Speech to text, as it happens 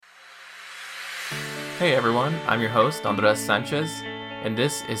Hey everyone, I'm your host, Andres Sanchez, and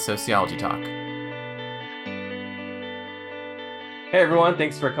this is Sociology Talk. Hey everyone,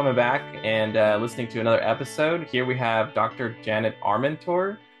 thanks for coming back and listening to another episode. Here we have Dr. Janet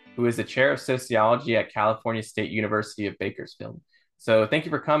Armentor, who is the chair of sociology at California State University of Bakersfield. So thank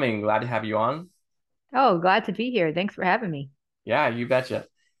you for coming. Glad to have you on. Oh, glad to be here. Thanks for having me. Yeah, you betcha.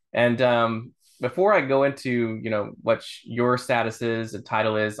 And before I go into, what your status is and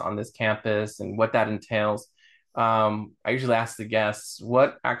title is on this campus and what that entails, I usually ask the guests,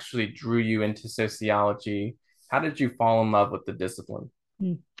 what actually drew you into sociology? How did you fall in love with the discipline?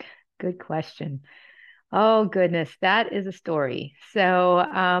 Hmm, Good question. Oh, goodness, that is a story.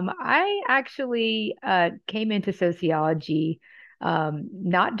 I actually came into sociology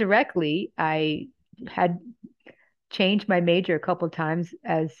not directly. I had changed my major a couple of times,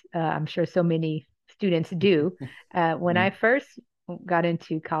 as I'm sure so many students do. When I Mhm. first got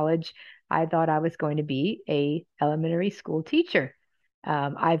into college, I thought I was going to be a elementary school teacher.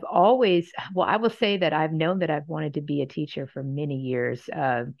 I've always, well, I will say that I've known that I've wanted to be a teacher for many years.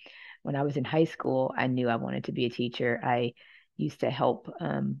 When I was in high school, I knew I wanted to be a teacher. I used to help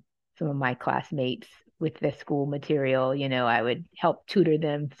some of my classmates with the school material. I would help tutor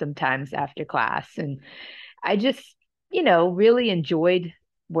them sometimes after class. And I just, really enjoyed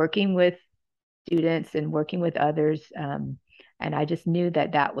working with students and working with others. And I just knew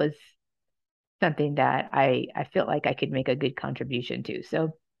that that was something that I felt like I could make a good contribution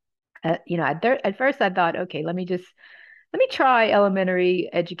to. At first I thought, okay, let me try elementary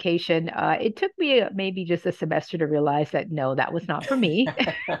education. It took me maybe just a semester to realize that no, that was not for me.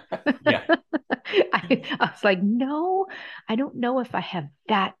 Yeah. I was like, no, I don't know if I have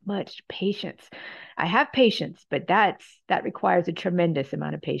that much patience. I have patience, but that requires a tremendous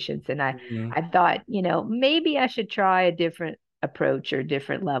amount of patience. And Mhm. I thought, maybe I should try a different approach or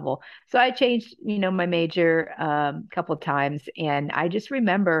different level. So I changed, my major a couple of times, and I just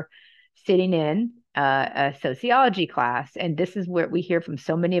remember sitting in a sociology class, and this is where we hear from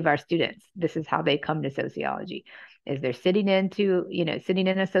so many of our students. This is how they come to sociology is they're sitting in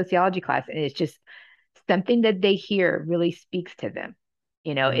a sociology class and it's just something that they hear really speaks to them.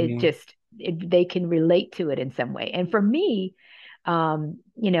 Mhm. They can relate to it in some way. And for me, I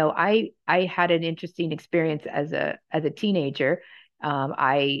had an interesting experience as a teenager.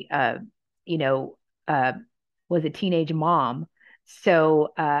 I you know, uh was a teenage mom.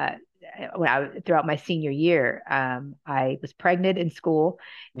 Throughout my senior year, I was pregnant in school,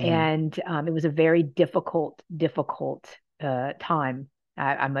 Mhm. and it was a very difficult time.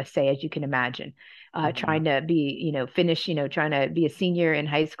 I must say, as you can imagine, Mhm. trying to be, finish, trying to be a senior in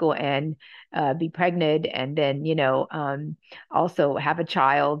high school and be pregnant, and then, also have a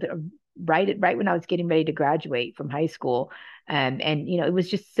child right when I was getting ready to graduate from high school. And it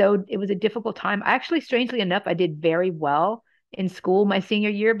was it was a difficult time. Actually, strangely enough, I did very well in school my senior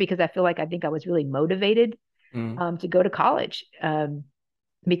year because I think I was really motivated Mhm. to go to college.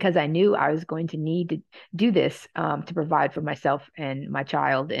 Because I knew I was going to need to do this to provide for myself and my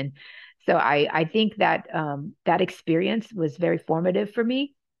child. And so I think that that experience was very formative for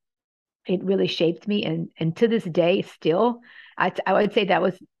me. It really shaped me, and to this day, still, I would say that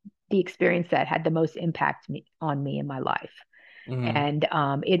was the experience that had the most impact on me in my life. Mhm.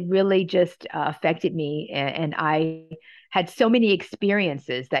 And it really just affected me. And I had so many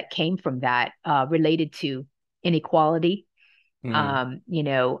experiences that came from that related to inequality, Mhm. um, you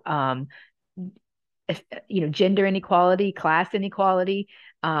know, um, gender inequality, class inequality,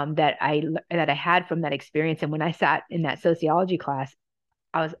 that I had from that experience. And when I sat in that sociology class,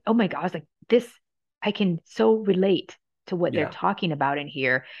 oh my God, I was like, I can so relate to what they're Yeah. talking about in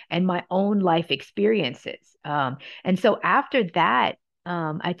here and my own life experiences. And so after that,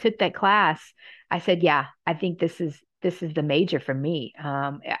 I took that class. I said, yeah, I think this is the major for me.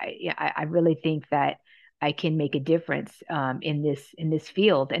 I really think that I can make a difference in this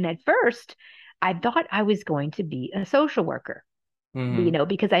field. And at first, I thought I was going to be a social worker, Mhm.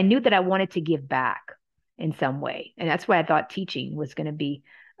 because I knew that I wanted to give back in some way. And that's why I thought teaching was going to be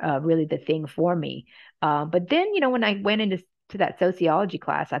really the thing for me. But then, when I went into that sociology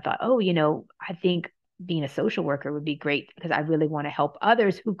class, I thought, oh, I think being a social worker would be great because I really want to help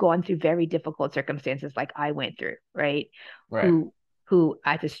others who've gone through very difficult circumstances like I went through, right? Right. Who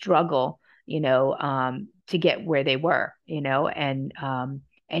had to struggle, to get where they were, and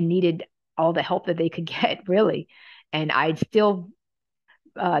needed all the help that they could get, really. And I still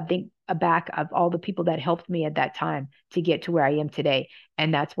think back of all the people that helped me at that time to get to where I am today.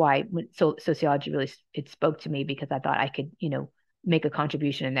 And that's why sociology really it spoke to me because I thought I could, make a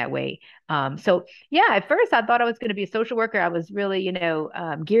contribution in that way. So yeah, at first I thought I was going to be a social worker. I was really,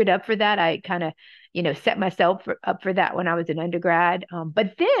 geared up for that. I kind of, set myself up for that when I was an undergrad.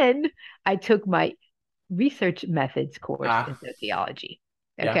 But then I took my research methods course in Ah, sociology.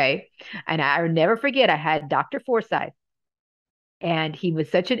 yeah. Okay. And I'll never forget, I had Dr. Forsyth, and he was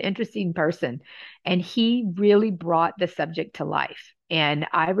such an interesting person. And he really brought the subject to life. And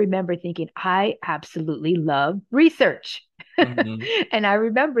I remember thinking, I absolutely love research. Hmm. And I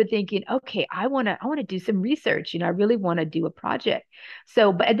remember thinking, okay, I want to do some research. I really want to do a project.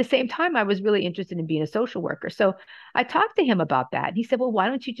 So, but at the same time, I was really interested in being a social worker. So I talked to him about that. And he said, well, why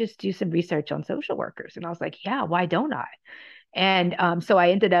don't you just do some research on social workers? And I was like, yeah, why don't I? And so I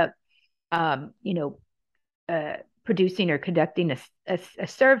ended up, um, you know, uh, producing or conducting a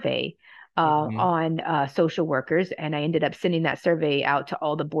survey Hmm. on social workers. And I ended up sending that survey out to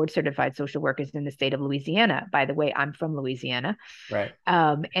all the board certified social workers in the state of Louisiana. By the way, I'm from Louisiana. Right.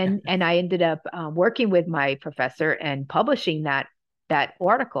 And I ended up working with my professor and publishing that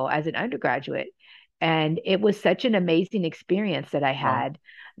article as an undergraduate. And it was such an amazing experience that I Wow. had,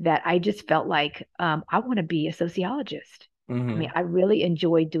 that I just felt like I want to be a sociologist. I mean, Hmm. I really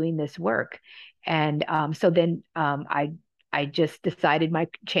enjoy doing this work. And so then I just decided my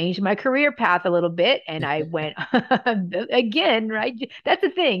changed my career path a little bit, and I went again, right? That's the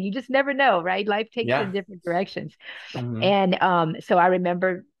thing. You just never know, right? Life takes you in Yeah. different directions. Hmm. And so I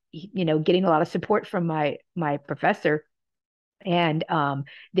remember, getting a lot of support from my professor, and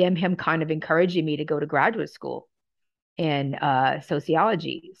him kind of encouraging me to go to graduate school in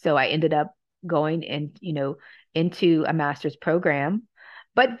sociology. So I ended up going into a master's program.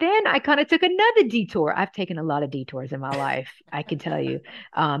 But then I kind of took another detour. I've taken a lot of detours in my life, I can tell you.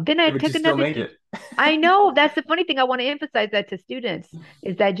 Then I Yeah, but you took still another made detour. it. I know that's the funny thing. I want to emphasize that to students,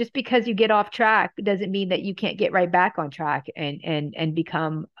 is that just because you get off track doesn't mean that you can't get right back on track and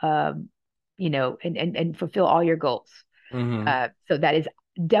become and fulfill all your goals. Hmm. So that is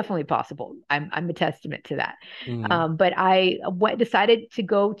definitely possible. I'm a testament to that. Hmm. But I decided to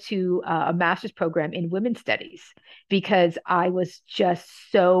go to a master's program in women's studies, because I was just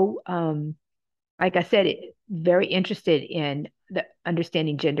so, like I said, very interested in the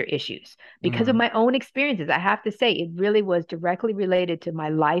understanding gender issues because of Hmm. my own experiences. I have to say, it really was directly related to my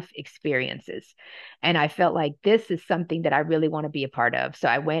life experiences, and I felt like this is something that I really want to be a part of. So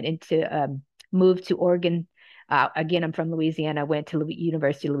I went into moved to Oregon. Again, I'm from Louisiana. Went to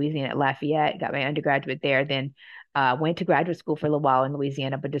University of Louisiana at Lafayette, got my undergraduate there. Then went to graduate school for a little while in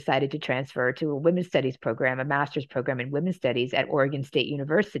Louisiana, but decided to transfer to a women's studies program, a master's program in women's studies at Oregon State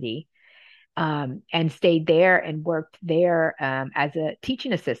University, and stayed there and worked there as a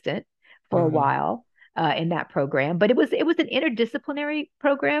teaching assistant for a Hmm. while in that program. But it was an interdisciplinary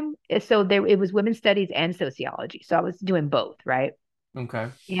program, so there it was women's studies and sociology. So I was doing both, right? Okay.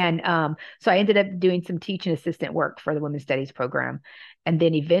 And so I ended up doing some teaching assistant work for the women's studies program, and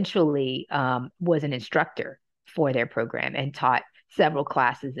then eventually was an instructor for their program and taught several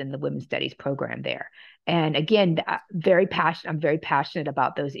classes in the women's studies program there. And again, very passionate. I'm very passionate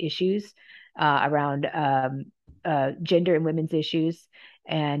about those issues around gender and women's issues,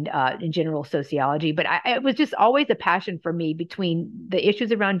 and in general sociology. But it was just always a passion for me between the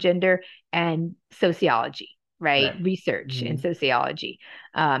issues around gender and sociology, right? Right. Research in Hmm. sociology.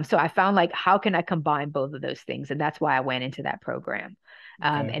 So I found, like, how can I combine both of those things? And that's why I went into that program.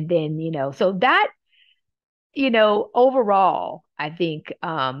 Okay. And then, so that, overall, I think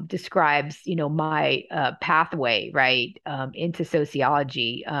describes, my pathway, right, into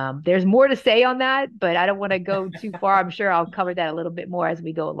sociology. There's more to say on that, but I don't want to go too far. I'm sure I'll cover that a little bit more as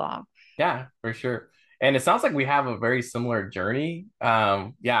we go along. Yeah, for sure. And it sounds like we have a very similar journey. Yeah,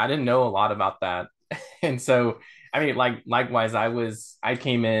 I didn't know a lot about that. And so, I mean, like likewise, I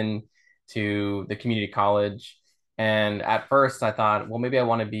came in to the community college, and at first I thought, well, maybe I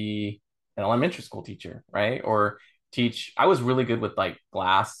want to be an elementary school teacher, right? Or teach. I was really good with like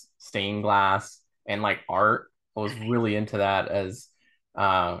glass, stained glass, and like art. I was really into that as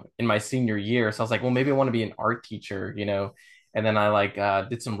in my senior year. So I was like, well, maybe I want to be an art teacher, you know. And then I like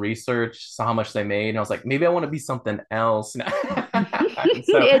did some research, saw how much they made, and I was like, maybe I want to be something else. And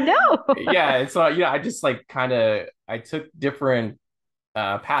so Yeah, no. yeah, and so I just like kind of I took different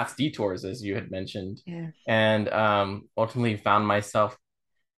paths, detours, as you had mentioned, Yes. and ultimately found myself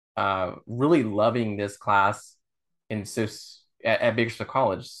really loving this class in at Bakersfield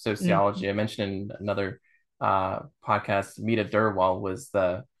College, sociology. Mhm. I mentioned in another podcast, Mita Durwal was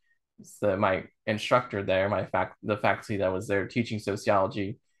my instructor there, the faculty that was there teaching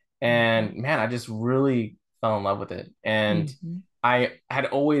sociology. And Mhm. man, I just really fell in love with it. And Hmm. I had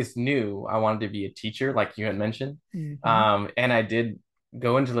always knew I wanted to be a teacher, like you had mentioned. Hmm. And I did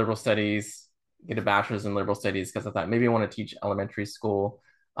go into liberal studies, get a bachelor's in liberal studies because I thought maybe I want to teach elementary school.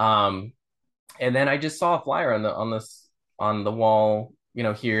 Um, and then I just saw a flyer on the wall,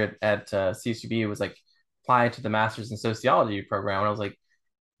 here at CSUB. It was like apply to the master's in sociology program, and I was like,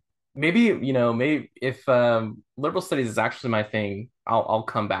 maybe maybe if liberal studies is actually my thing, I'll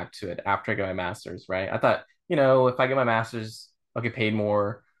come back to it after I get my master's, right? I thought, if I get my master's, I'll get paid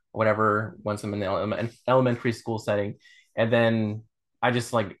more, or whatever, once I'm in the elementary school setting. And then I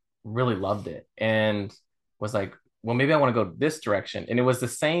just like really loved it and was like, well, maybe I want to go this direction. And it was the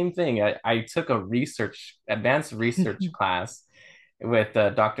same thing. I took a advanced research class with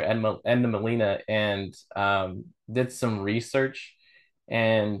Dr. Edna Molina, and did some research.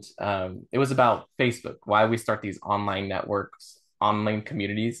 And it was about Facebook, why we start these online networks, online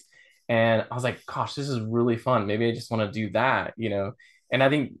communities. And I was like, gosh, this is really fun. Maybe I just want to do that. And I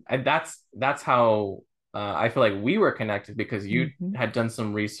think that's how I feel like we were connected, because you Hmm. had done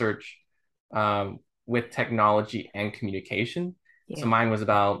some research with technology and communication. So Yeah. mine was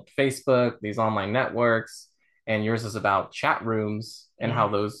about Facebook, these online networks, and yours is about chat rooms and how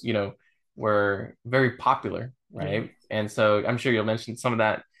Yeah. those, were very popular, Yes. right? And so I'm sure you'll mention some of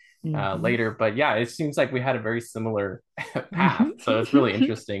that Hmm. later. But yeah, it seems like we had a very similar path. So it's Hmm. really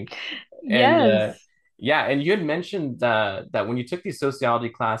interesting. And Yes. yeah, and you had mentioned that when you took these sociology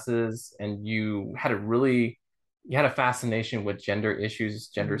classes and you had a fascination with gender issues,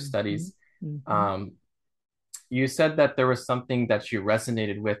 gender Hmm. studies. Hmm. Um, you said that there was something that you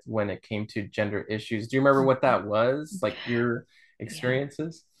resonated with when it came to gender issues. Do you remember what that was? Like your Yeah.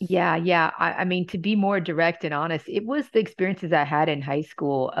 experiences? Yeah. I mean, to be more direct and honest, it was the experiences I had in high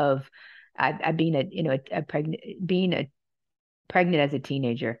school of I being being a pregnant as a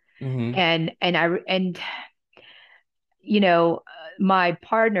teenager, Hmm. and my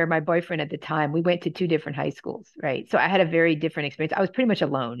partner, my boyfriend at the time, we went to two different high schools, right? So I had a very different experience. I was pretty much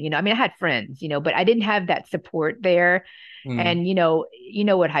alone, I mean, I had friends, but I didn't have that support there. Hmm. And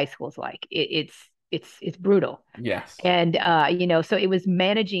what high school's like. It's brutal. Yes. And so it was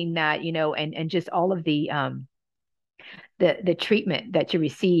managing that, and just all of the treatment that you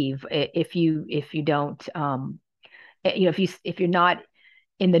receive if you don't if you're not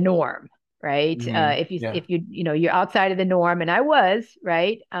in the norm, right? Hmm. If Yeah. you're outside of the norm, and I was,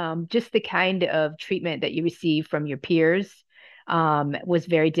 right? Just the kind of treatment that you receive from your peers was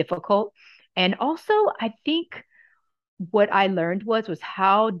very difficult. And also, I think what I learned was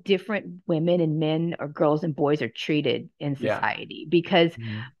how different women and men or girls and boys are treated in Yeah. society. Because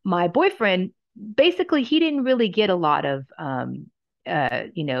Hmm. my boyfriend, basically, he didn't really get a lot of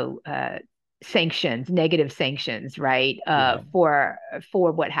sanctions, negative sanctions, right? Yeah. For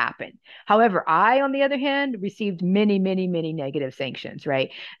what happened. However, I, on the other hand, received many, many, many negative sanctions,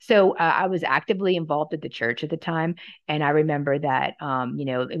 right? So I was actively involved at the church at the time, and I remember that,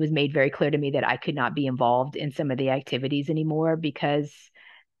 it was made very clear to me that I could not be involved in some of the activities anymore because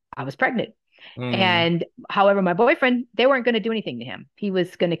I was pregnant. Mm. And however, my boyfriend, they weren't going to do anything to him. He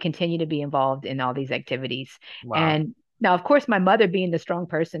was going to continue to be involved in all these activities. Wow. And now, of course, my mother, being the strong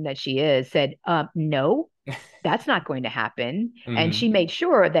person that she is, said, no, that's not going to happen. And she Hmm. made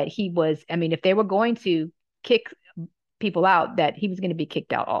sure that I mean, if they were going to kick people out, that he was going to be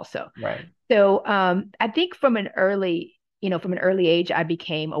kicked out also. Right. So I think from an early age, I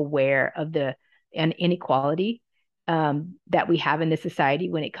became aware of the inequality that we have in this society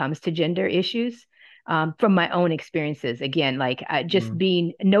when it comes to gender issues. From my own experiences, again, like just Mm.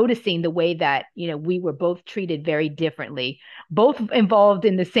 being noticing the way that we were both treated very differently, both involved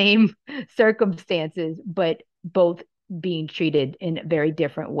in the same circumstances, but both being treated in very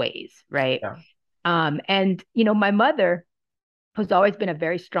different ways, right? Yeah. And my mother, who's always been a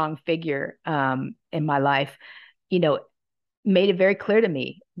very strong figure in my life, you know, made it very clear to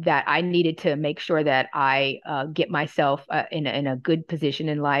me that I needed to make sure that I get myself in a good position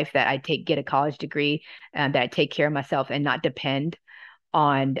in life, that get a college degree, and that I take care of myself and not depend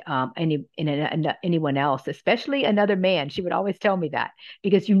on anyone else, especially another man. She would always tell me that,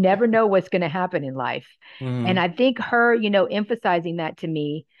 because you never know what's going to happen in life. And Hmm. I think her, emphasizing that to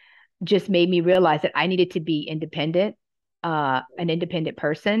me just made me realize that I needed to be independent, an independent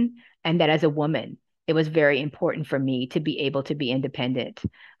person, and that as a woman, it was very important for me to be able to be independent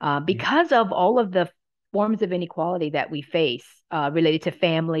because of all of the forms of inequality that we face related to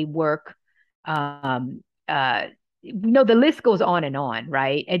family, work. Um, the list goes on,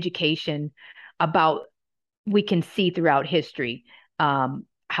 right? Education, about we can see throughout history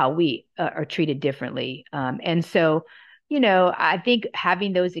how we are treated differently. And so, I think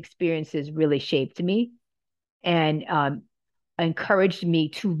having those experiences really shaped me. and encouraged me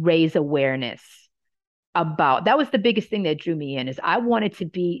to raise awareness about that was the biggest thing that drew me in is I wanted to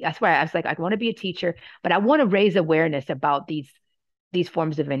be that's why I was like I want to be a teacher, but I want to raise awareness about these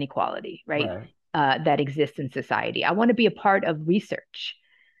forms of inequality, right? Right. That exist in society. I want to be a part of research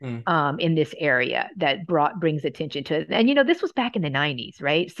Mm, in this area that brings attention to it. And this was back in the 90s,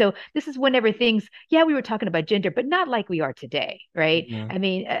 right? So this is whenever things, yeah, we were talking about gender, but not like we are today, right? mhm, I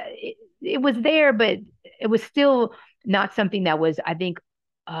mean, it was there, but it was still not something that was, I think,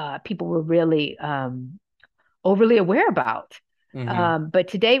 people were really overly aware about. mhm, But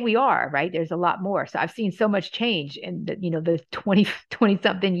today we are, right? There's a lot more. So I've seen so much change in the 20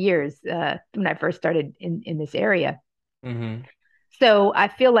 something years when I first started in this area. mhm, So I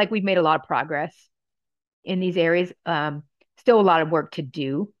feel like we've made a lot of progress in these areas. Still a lot of work to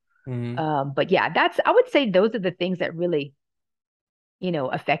do. mhm. But yeah, I would say those are the things that really,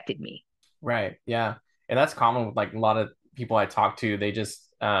 affected me. Right. Yeah. And that's common with like a lot of people I talk to. They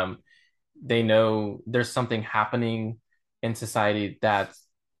just they know there's something happening in society that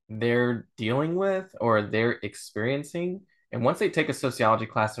they're dealing with or they're experiencing. And once they take a sociology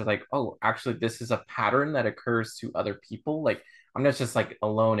class, they're like, oh, actually, this is a pattern that occurs to other people. Like, I'm not just like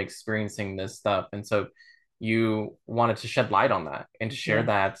alone experiencing this stuff. And so you wanted to shed light on that and to share Yeah.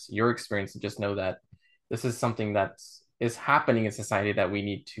 that your experience and just know that this is something that is happening in society that we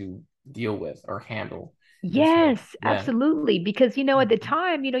need to deal with or handle. And so, Yes, yeah. absolutely. Because, at the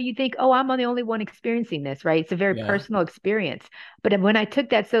time, you think, oh, I'm the only one experiencing this, right? It's a very Yeah. personal experience. But when I took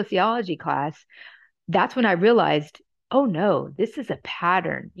that sociology class, that's when I realized, oh no, this is a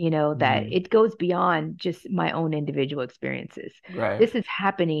pattern, that Hmm. it goes beyond just my own individual experiences. Right. This is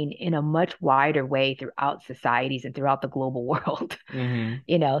happening in a much wider way throughout societies and throughout the global world, Hmm.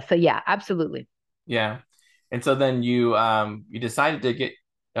 So yeah, absolutely. Yeah. And so then you decided to get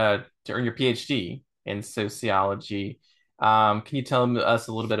to earn your PhD in sociology. Can you tell us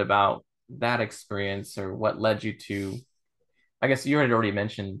a little bit about that experience or what led you to, I guess you had already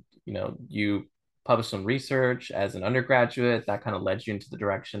mentioned, you published some research as an undergraduate that kind of led you into the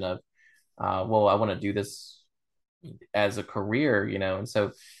direction of, well, I want to do this as a career, and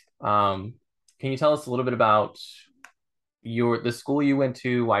so um, can you tell us a little bit about the school you went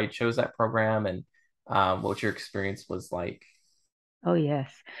to, why you chose that program, and what your experience was like? Oh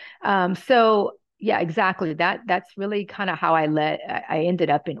yes. So yeah, exactly. That's really kind of how I ended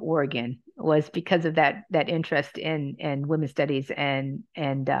up in Oregon was because of that interest in women's studies and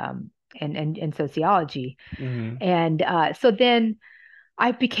sociology. Hmm. And so then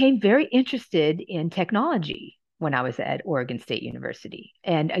I became very interested in technology when I was at Oregon State University.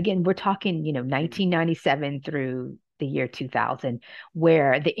 And again, we're talking, 1997 through the year 2000,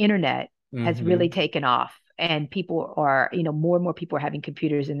 where the internet has really Hmm. taken off. And people are, more and more people are having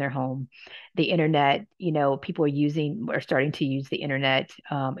computers in their home. The internet, people are starting to use the internet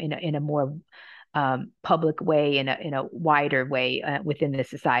in a more public way, in a wider way within the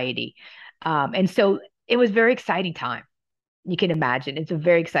society. And so it was a very exciting time. You can imagine it's a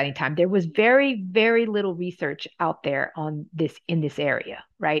very exciting time. There was very, very little research out there on this in this area,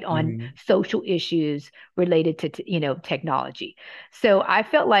 right? On Hmm. social issues related to technology. So I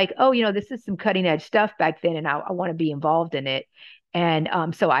felt like, oh, this is some cutting edge stuff back then, and I want to be involved in it. And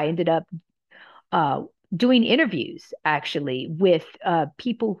so I ended up uh, doing interviews actually with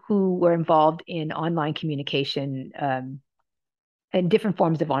people who were involved in online communication and different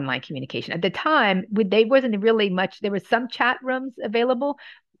forms of online communication. At the time, there wasn't really much. There was some chat rooms available,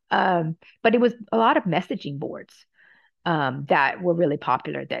 but it was a lot of messaging boards that were really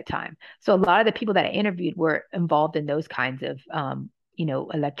popular at that time. So a lot of the people that I interviewed were involved in those kinds of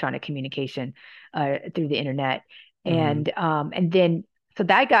electronic communication through the internet, Hmm. and then. So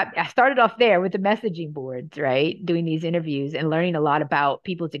I started off there with the messaging boards, right? Doing these interviews and learning a lot about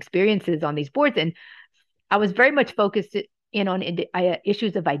people's experiences on these boards. And I was very much focused in on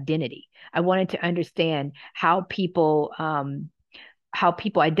issues of identity. I wanted to understand how people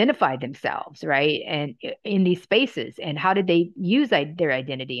identify themselves, right, and in these spaces, and how did they use their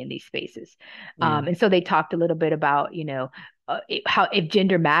identity in these spaces. Hmm. And so they talked a little bit about, how if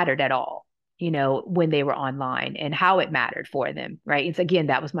gender mattered at all, when they were online and how it mattered for them, right? It's again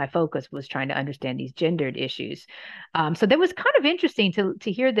that was my focus was trying to understand these gendered issues. So that was kind of interesting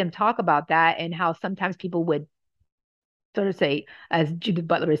to hear them talk about that and how sometimes people would sort of say, as Judith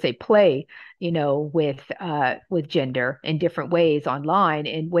Butler would say, play, with gender in different ways online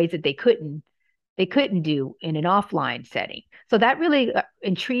in ways that they couldn't do in an offline setting. So that really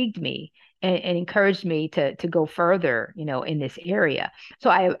intrigued me and encouraged me to go further, in this area. So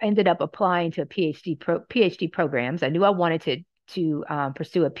I ended up applying to PhD programs. I knew I wanted to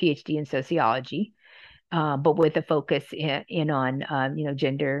pursue a PhD in sociology. but with a focus in on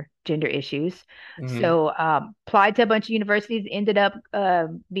gender issues. Hmm. So applied to a bunch of universities, ended up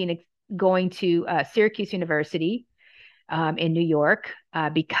going to Syracuse University in New York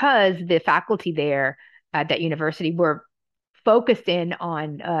because the faculty there at that university were focused in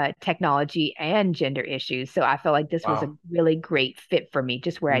on technology and gender issues. So I felt like this was a Wow. really great fit for me,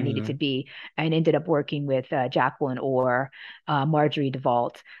 just where I needed to Hmm. be, and ended up working with Jacqueline Orr, Marjorie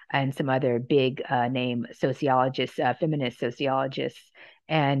DeVault, and some other big name sociologists, feminist sociologists.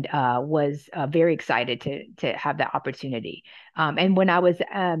 And was very excited to have that opportunity. And when I was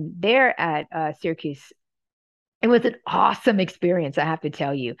there at Syracuse, it was an awesome experience, I have to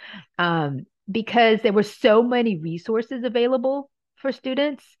tell you, because there were so many resources available for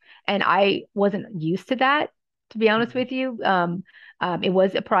students, and I wasn't used to that, to be honest with you. It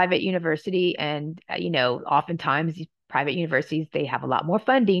was a private university, and oftentimes these private universities they have a lot more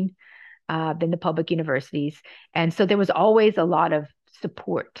funding than the public universities, and so there was always a lot of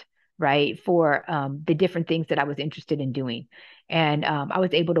support, right, for the different things that I was interested in doing, and I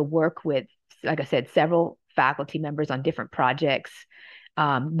was able to work with, like I said, several faculty members on different projects,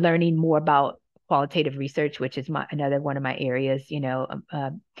 learning more about qualitative research, which is another one of my areas,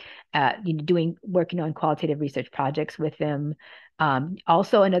 doing working on qualitative research projects with them.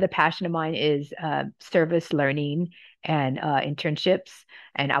 Also, another passion of mine is service learning and internships.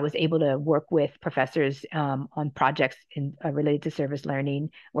 And I was able to work with professors on projects related to service learning,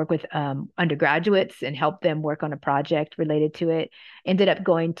 work with undergraduates and help them work on a project related to it. Ended up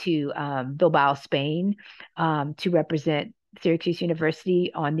going to Bilbao, Spain, to represent Syracuse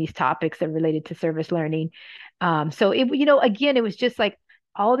University on these topics that are related to service learning. So again, it was just like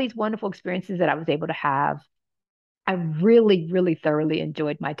all these wonderful experiences that I was able to have. I really, really thoroughly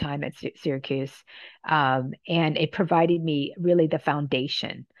enjoyed my time at Syracuse, and it provided me really the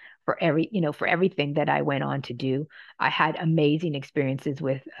foundation for for everything that I went on to do. I had amazing experiences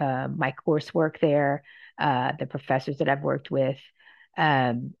with my coursework there, the professors that I've worked with,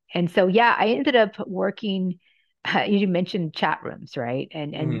 and so yeah, I ended up working. You mentioned chat rooms, right?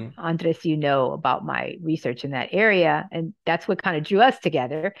 And Hmm. Andres, about my research in that area, and that's what kind of drew us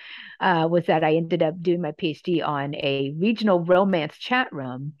together. Was that I ended up doing my PhD on a regional romance chat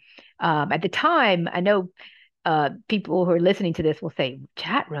room. At the time, I know people who are listening to this will say,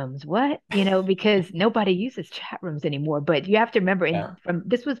 chat rooms, what? Because nobody uses chat rooms anymore. But you have to remember, Yeah. from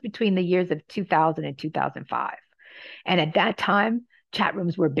this was between the years of 2000 and 2005. And at that time, chat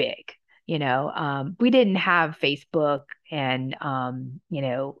rooms were big. We didn't have Facebook and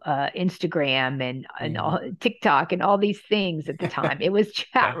Instagram and Hmm. all, TikTok and all these things at the time. It was chat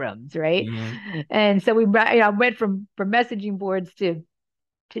Yeah. rooms, right? Hmm. And so I went from messaging boards to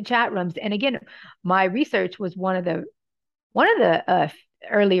chat rooms. And again, my research was one of the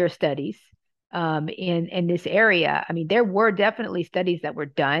earlier studies in this area. I mean, there were definitely studies that were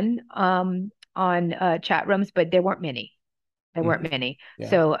done on chat rooms, but there weren't many. There weren't Hmm. many. Yeah.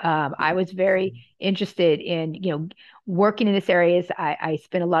 So I was very interested in, working in this areas. I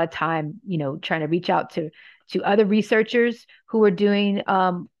spent a lot of time, trying to reach out to other researchers who were doing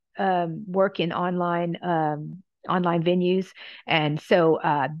work in online venues, and so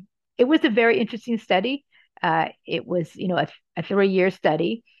it was a very interesting study. It was, a 3 year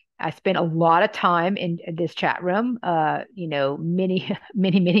study. I spent a lot of time in this chat room, many,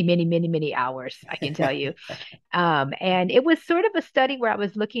 many, many, many, many, many hours, I can tell you. And it was sort of a study where I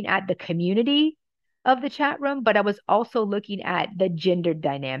was looking at the community of the chat room, but I was also looking at the gender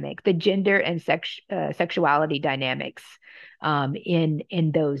dynamic, the gender and sexuality dynamics in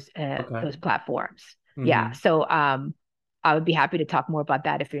Okay. those platforms. Yeah, Hmm. so I would be happy to talk more about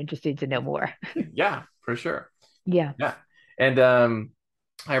that if you're interested to know more. Yeah, for sure. Yeah. Yeah. And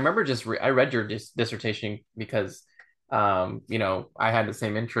I remember I read your dissertation because I had the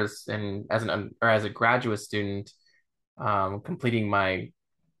same interests in or as a graduate student completing my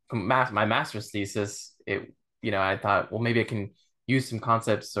master's thesis. I thought, well, maybe I can use some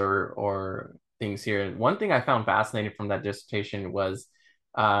concepts or things here. And one thing I found fascinating from that dissertation was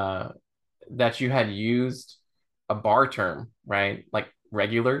uh that you had used a bar term, right? Like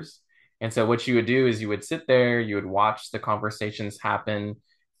regulars. And so what you would do is you would sit there, you would watch the conversations happen.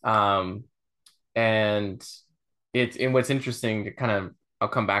 Um, and what's interesting to kind of I'll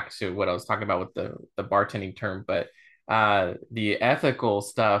come back to what I was talking about with the bartending term, but the ethical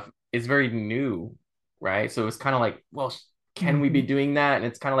stuff is very new, right? So it's kind of like, well, can we be Hmm. doing that? And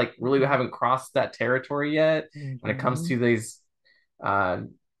it's kind of like really we Hmm. haven't crossed that territory yet when it comes Hmm. to these uh,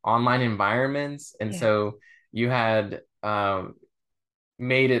 online environments. And Yeah. so you had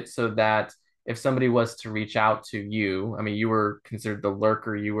made it so that if somebody was to reach out to you, I mean, you were considered the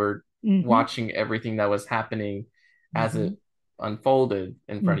lurker, you were Hmm. watching everything that was happening as Hmm. it unfolded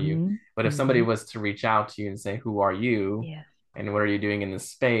in front of you. Hmm. But if somebody Hmm. was to reach out to you and say, "Who are you?" Yes. and "What are you doing in this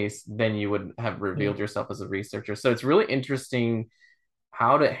space?" then you would have Yes. revealed yourself as a researcher. So it's really interesting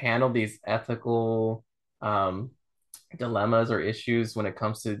how to handle these ethical um, dilemmas or issues when it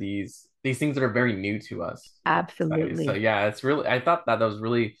comes to these things that are very new to us. So Absolutely. yeah, it's really, I thought that was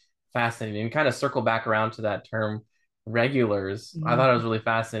really fascinating, and kind of circle back around to that term regulars. I thought it was Mhm. really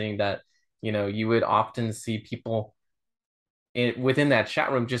fascinating that you would often see people within that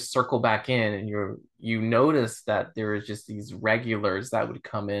chat room just circle back in, and you notice that there is just these regulars that would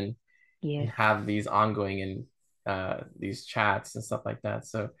come in and Yes. have these ongoing and these chats and stuff like that.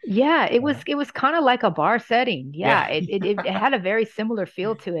 So Yeah, it was uh, it was kind of like a bar setting. yeah. Yeah, it had a very similar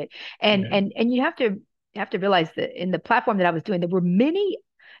feel to it. And Yeah. and you have to realize that in the platform that I was doing, there were many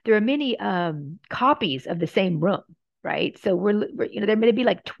copies of the same room, right? So there may be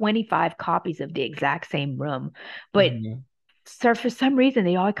like 25 copies of the exact same room, but Hmm. so for some reason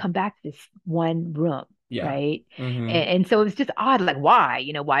they all come back to this one room, Yeah. right? Hmm. And so it was just odd, like why,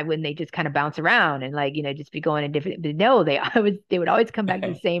 why wouldn't they just kind of bounce around and like, just be going in different, but no, they would always come back to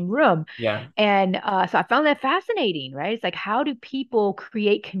the same room. Yeah. And so I found that fascinating, right? It's like, how do people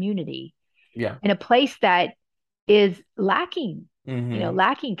create community Yeah. in a place that is lacking, Hmm.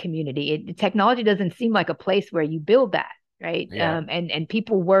 lacking community? Technology doesn't seem like a place where you build that, right? Yeah. And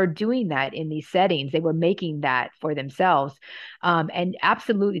people were doing that in these settings. They were making that for themselves. And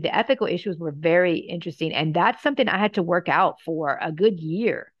absolutely, the ethical issues were very interesting. And that's something I had to work out for a good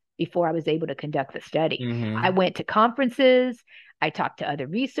year before I was able to conduct the study. I Hmm. went to conferences. I talked to other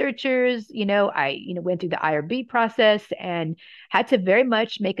researchers, I went through the IRB process and had to very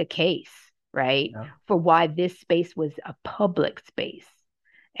much make a case, right, Yeah. for why this space was a public space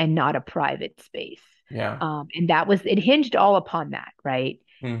and not a private space. Yeah. And it hinged all upon that, right?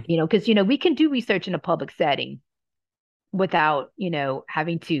 Mm. Because, we can do research in a public setting without,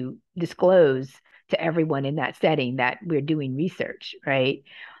 having to disclose to everyone in that setting that we're doing research, right?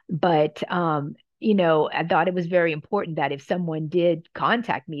 But, I thought it was very important that if someone did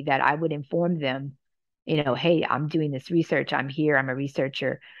contact me, that I would inform them, hey, I'm doing this research. I'm here. I'm a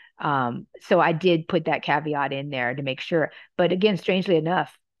researcher. So I did put that caveat in there to make sure. But again, strangely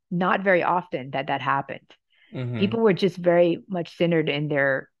enough, not very often that happened. Hmm. People were just very much centered in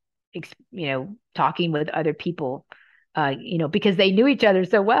their, talking with other people, because they knew each other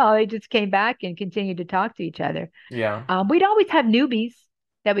so well. They just came back and continued to talk to each other. Yeah. We'd always have newbies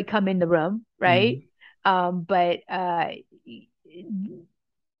that would come in the room, right? Hmm. But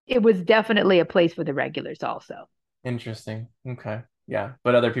it was definitely a place for the regulars also. Interesting. Okay. Yeah.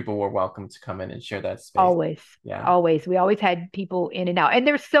 But other people were welcome to come in and share that space. Always, Yeah. always. We always had people in and out. And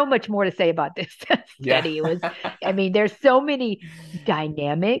there's so much more to say about this Yeah. study. I mean, there's so many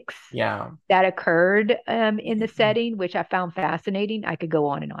dynamics Yeah. that occurred in the setting, which I found fascinating. I could go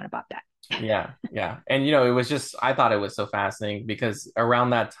on and on about that. Yeah, yeah. And it was just, I thought it was so fascinating because around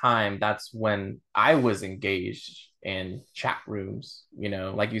that time, that's when I was engaged in chat rooms.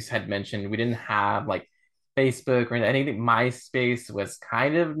 Like you had mentioned, we didn't have like Facebook or anything. MySpace was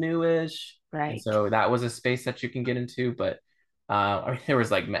kind of newish. And Right. so that was a space that you can get into. But I mean, there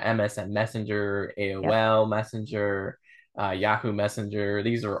was like MSN Messenger, Yep. AOL Messenger, Yahoo Messenger.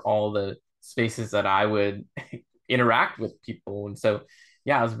 These are all the spaces that I would interact with people. And so,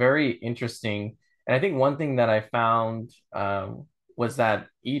 yeah, it was very interesting. And I think one thing that I found was that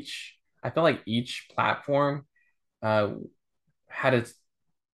I felt like each platform uh, had its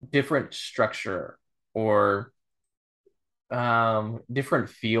different structure or different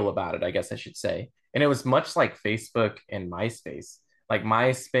feel about it, I guess I should say. And it was much like Facebook and MySpace. Like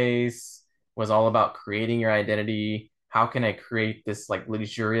MySpace was all about creating your identity. How can I create this like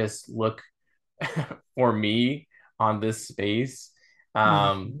luxurious look for me on this space?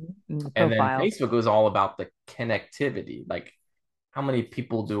 Um, and then Profile. Facebook was all about the connectivity. Like, how many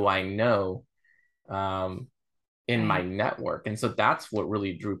people do I know um, in my Right. network? And so that's what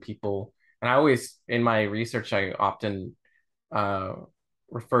really drew people. And I always, in my research, I often uh,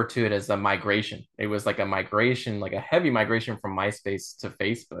 refer to it as a migration. It was like a migration, like a heavy migration from MySpace to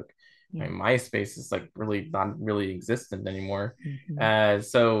Facebook. I Yeah. mean, MySpace is like really not really existent anymore. Hmm.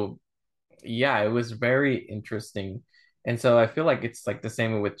 So yeah, it was very interesting. And so I feel like it's like the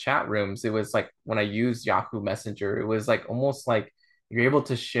same with chat rooms. It was like when I used Yahoo Messenger, it was like almost like you're able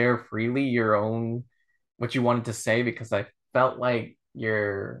to share freely your own what you wanted to say because I felt like you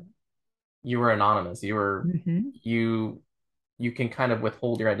were anonymous. Hmm. You you can kind of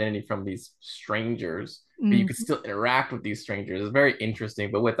withhold your identity from these strangers, but you could Hmm. still interact with these strangers. It's very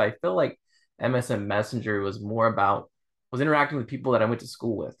interesting. But with I feel like MSN Messenger was more about was interacting with people that I went to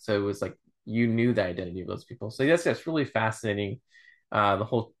school with. So it was like you knew the identity of those people. So yes, that's really fascinating. The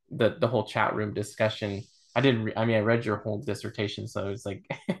whole chat room discussion. I mean, I read your whole dissertation, so it's like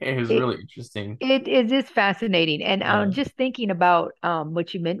it was It really interesting. it is fascinating, and Yeah. just thinking about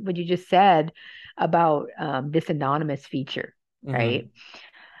what you meant, what you just said about this anonymous feature, right?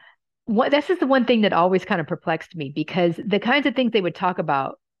 Hmm. What this is the one thing that always kind of perplexed me because the kinds of things they would talk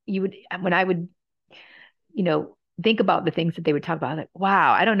about, you would when I would think about the things that they would talk about, like,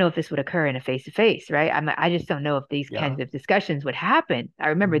 wow, I don't know if this would occur in a face to face, right? I just don't know if these Yeah. kinds of discussions would happen. I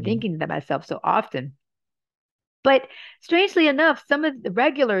remember Hmm. thinking to myself so often. But strangely enough, some of the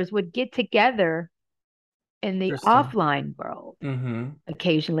regulars would get together in the Interesting. offline world Hmm.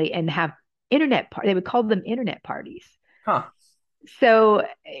 occasionally and have they would call them internet parties. Huh. So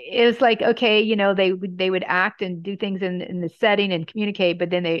it was like, okay, they would act and do things in the setting and communicate, but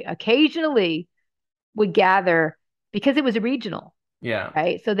then they occasionally would gather because it was a regional, Yeah.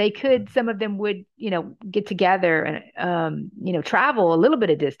 right? So some of them would, get together and, travel a little bit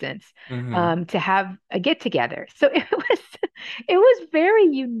of distance, Hmm. to have a get together. So it was very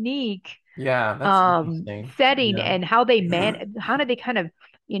unique, Yeah, that's interesting. setting, Yeah. and how did they kind of,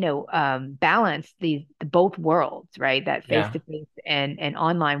 balance the both worlds, right? That face Yeah. to face and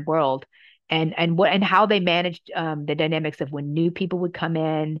online world, and how they managed, the dynamics of when new people would come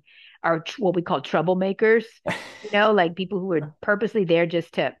in, or what we call troublemakers, like people who were purposely there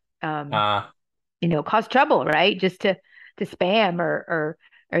just to, um, Uh, cause trouble, right? Just to spam or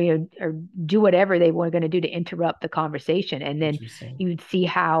do whatever they were going to do to interrupt the conversation. And then Interesting. you'd see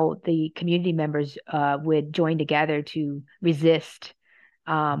how the community members would join together to resist,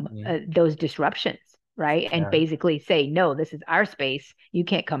 Mhm. those disruptions, right? And Yeah. basically say, no, this is our space. You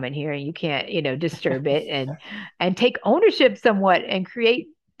can't come in here and you can't, disturb it, and take ownership somewhat and create,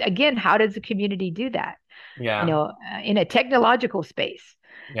 again, how does the community do that? Yeah. In a technological space.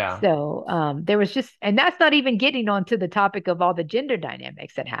 Yeah. So there was just, and that's not even getting onto the topic of all the gender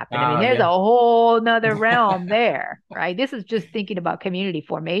dynamics that happen. I mean, there's a Yeah. whole nother realm there, right? This is just thinking about community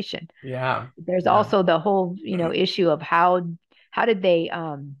formation. Yeah. There's Yeah. also the whole, issue of how did they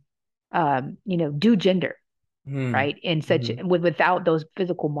do gender, Hmm. right? In such Hmm. without those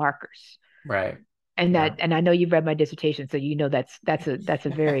physical markers. Right. And Yeah. I know you've read my dissertation, so that's a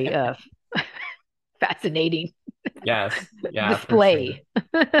very fascinating Yes. Yeah, for sure. display.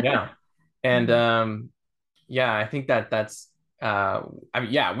 Yeah. And Mhm. yeah, I think that's uh I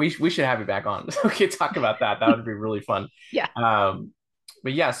mean yeah, we should have you back on. So we could talk about that. That would be really fun. Yeah. Um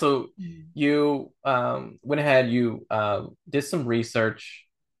but yeah, so Mm. you went ahead, you did some research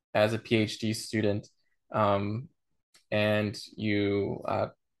as a PhD student, um and you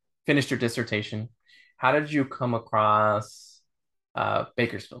finished your dissertation. How did you come across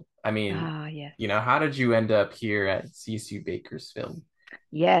Bakersfield? I mean, Ah, yes. how did you end up here at CSU Bakersfield?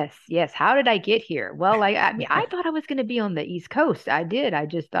 Yes, yes. How did I get here? Well, like, I mean, I thought I was going to be on the East Coast. I did. I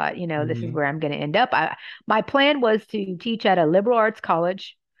just thought, this is Hmm. where I'm going to end up. My plan was to teach at a liberal arts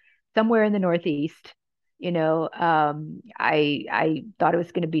college somewhere in the Northeast. I thought it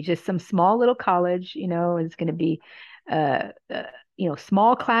was going to be just some small little college. It's going to be, uh, uh,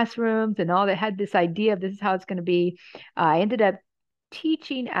 small classrooms and all that. Had this idea of this is how it's going to be. I ended up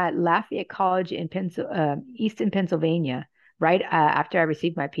teaching at Lafayette College in Easton, Pennsylvania, right after I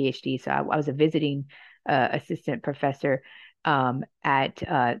received my PhD. So I was a visiting assistant professor, at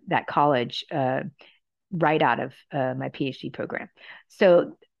that college, right out of my PhD program.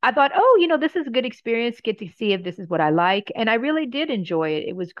 So I thought, oh, this is a good experience, get to see if this is what I like. And I really did enjoy it.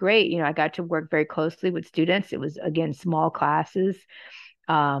 It was great. I got to work very closely with students. It was, again, small classes.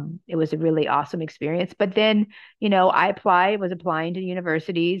 It was a really awesome experience. But then, was applying to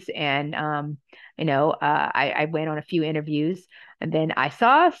universities, and, I went on a few interviews, and then I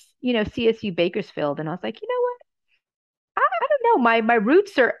saw, CSU Bakersfield, and I was like, you know what? I don't know. My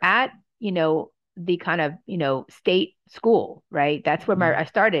roots are at, the kind of, state school, right? That's where I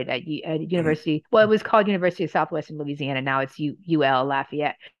started at university. Well, it was called University of Southwestern Louisiana. Now it's UL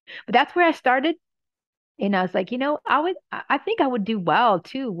Lafayette. But that's where I started. And I was like, I think I would do well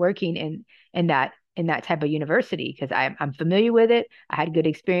too working in that type of university because I'm familiar with it. I had good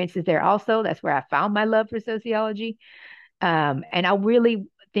experiences there also. That's where I found my love for sociology. And I really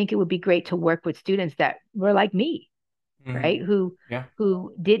think it would be great to work with students that were like me, Hmm. right? Who Yeah.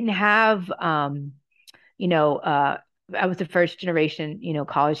 who didn't have, you know, uh, I was a first generation,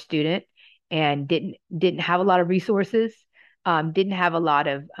 college student, and didn't have a lot of resources, didn't have a lot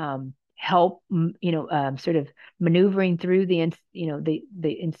of, help, sort of maneuvering through the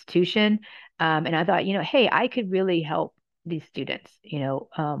institution, and I thought, hey, I could really help these students,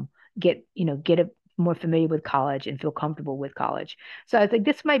 get a more familiar with college and feel comfortable with college. So I was like,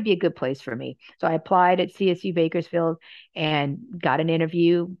 this might be a good place for me. So I applied at CSU Bakersfield and got an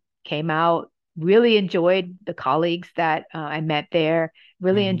interview, came out, really enjoyed the colleagues that I met there,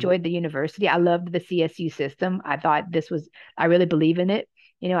 really Hmm. enjoyed the university. I loved the CSU system. I thought I really believe in it.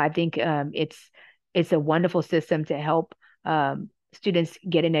 I think it's a wonderful system to help students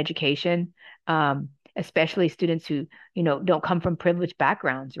get an education. Especially students who, don't come from privileged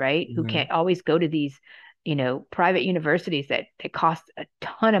backgrounds, right? Who Hmm. can't always go to these, private universities that cost a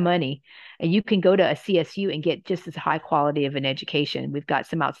ton of money. And you can go to a CSU and get just as high quality of an education. We've got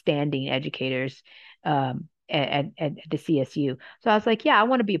some outstanding educators at the CSU. So I was like, yeah, I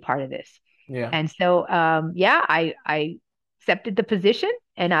want to be a part of this. Yeah. And so, yeah, I accepted the position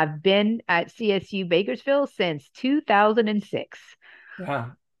and I've been at CSU Bakersfield since 2006. Yeah.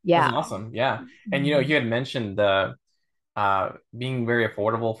 That's Yeah. awesome. Yeah. And Mhm. you had mentioned the being very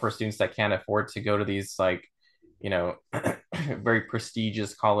affordable for students that can't afford to go to these like, you know, very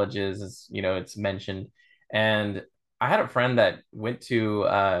prestigious colleges, as it's mentioned. And I had a friend that went to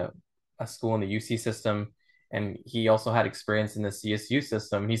a school in the UC system, and he also had experience in the CSU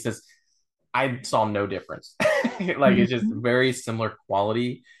system. He says, I saw no difference. Like it's just Mhm. very similar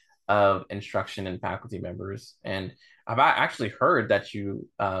quality of instruction and faculty members. And I've actually heard that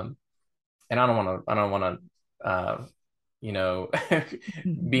and I don't want to, you know,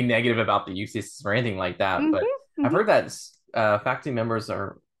 be Mhm. negative about the UC system or anything like that. Mhm. But I've Mhm. heard that faculty members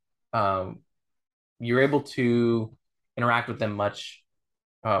are, um, you're able to interact with them much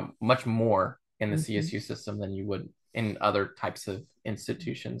more in the Mhm. CSU system than you would in other types of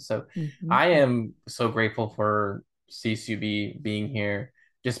institutions. So Mhm. I Mhm. am so grateful for CSUB being here,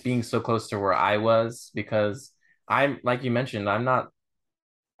 just being so close to where I was, because I'm, like you mentioned, I'm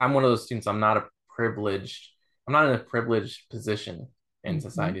one of those students. I'm not in a privileged position in Mhm.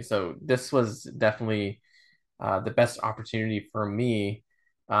 society. So this was definitely the best opportunity for me.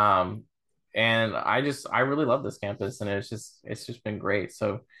 Um, and I really love this campus, and it's just been great. So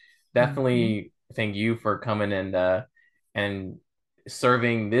Mhm. definitely thank you for coming and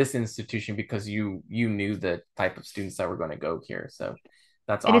serving this institution, because you knew the type of students that were going to go here. So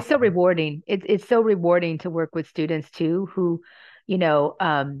that's And it's so awesome. rewarding. It's so rewarding to work with students too who, you know,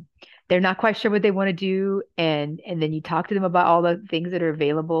 um, they're not quite sure what they want to do, and then you talk to them about all the things that are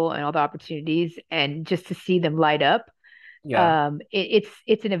available and all the opportunities, and just to see them light up, Yeah,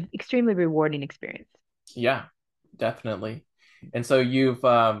 it's an extremely rewarding experience. yeah, definitely. And so you've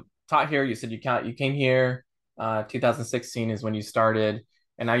taught here. You said you came here 2016 is when you started,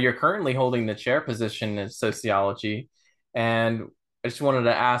 and now you're currently holding the chair position in sociology. And I just wanted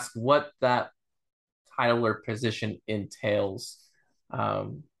to ask what that title or position entails.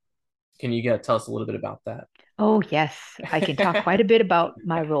 Um, can you tell us a little bit about that? Oh, yes, I can talk quite a bit about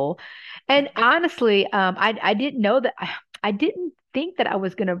my role. And honestly, I didn't know that I didn't think that I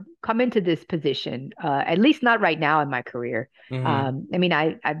was going to come into this position, at least not right now in my career. Hmm. I mean,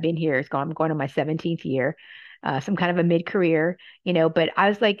 I've been here, I'm going on my 17th year, some kind of a mid-career, but I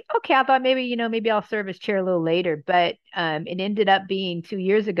was like, okay, I thought maybe, maybe I'll serve as chair a little later, but it ended up being 2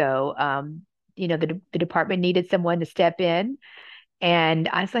 years ago. The department needed someone to step in. And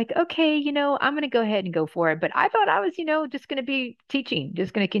I was like, okay, I'm going to go ahead and go for it. But I thought I was, just going to be teaching,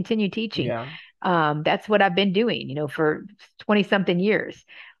 just going to continue teaching. Yeah. That's what I've been doing, for 20 something years.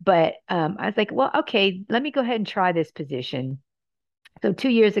 But I was like, well, okay, let me go ahead and try this position. So 2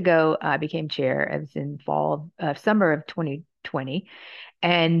 years ago, I became chair. It was in summer of 2020.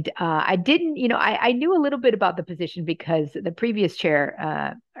 And I didn't, I knew a little bit about the position because the previous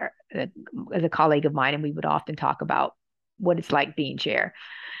chair is a colleague of mine, and we would often talk about what it's like being chair.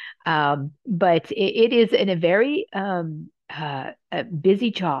 But it is in a very a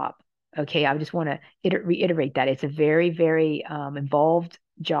busy job. Okay, I just want to reiterate that it's a very, very involved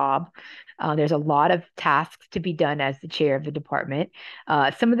job. There's a lot of tasks to be done as the chair of the department.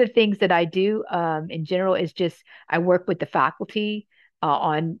 Some of the things that I do in general is just I work with the faculty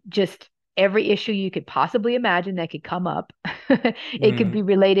on just every issue you could possibly imagine that could come up. It could be Hmm.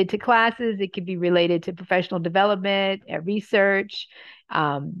 related to classes, it could be related to professional development, research,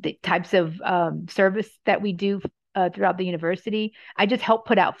 the types of service that we do throughout the university. I just help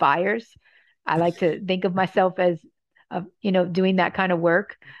put out fires. I like to think of myself as, doing that kind of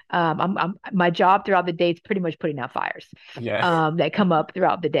work. My job throughout the day is pretty much putting out fires Yeah. that come up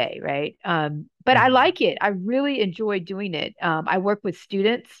throughout the day, right? But I Hmm. like it. I really enjoy doing it. I work with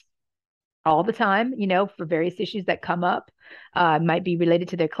students all the time, for various issues that come up. Might be related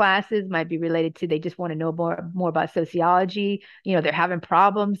to their classes, might be related to they just want to know more about sociology. They're having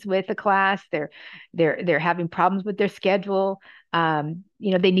problems with a class, they're having problems with their schedule.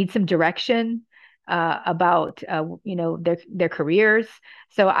 They need some direction. about their careers.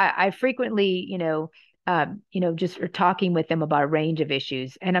 So I frequently just are talking with them about a range of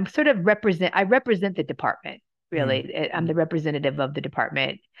issues, and I represent the department. Really, I'm the representative of the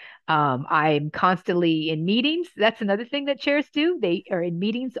department. I'm constantly in meetings. That's another thing that chairs do. They are in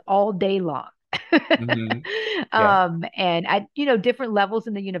meetings all day long. Mm-hmm. Yeah. And at different levels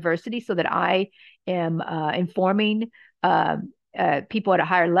in the university, so that I am informing people at a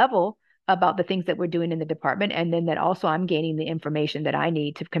higher level about the things that we're doing in the department, and then that also I'm gaining the information that I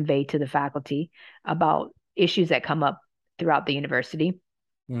need to convey to the faculty about issues that come up throughout the university.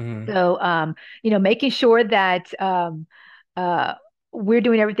 Mm-hmm. So, making sure that uh, we're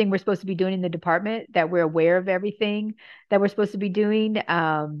doing everything we're supposed to be doing in the department, that we're aware of everything that we're supposed to be doing.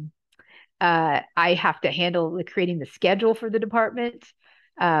 I have to handle creating the schedule for the department,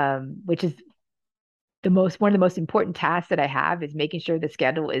 which is one of the most important tasks that I have, is making sure the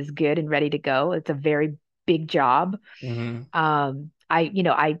schedule is good and ready to go. It's a very big job. Mm-hmm.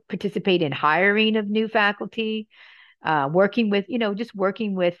 I participate in hiring of new faculty, working with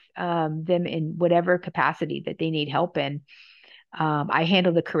them in whatever capacity that they need help in. I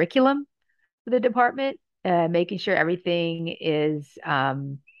handle the curriculum for the department, making sure everything is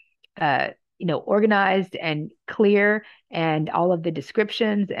uh, organized and clear, and all of the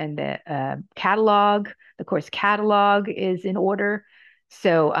descriptions and the the course catalog is in order.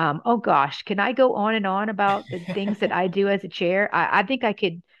 So, oh gosh, can I go on and on about the things that I do as a chair? I think I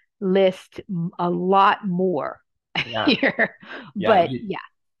could list a lot more Yeah. here, Yeah. but yeah.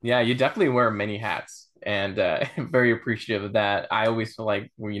 Yeah, you definitely wear many hats, and very appreciative of that. I always feel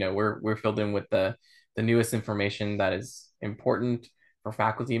like we're filled in with the newest information that is important for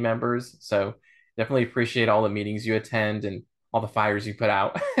faculty members. So definitely appreciate all the meetings you attend and all the fires you put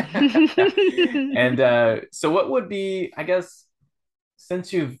out. And so, what would be, I guess,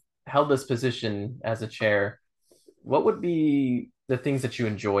 since you've held this position as a chair, what would be the things that you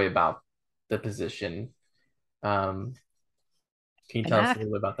enjoy about the position? Um, can you And tell I us a have,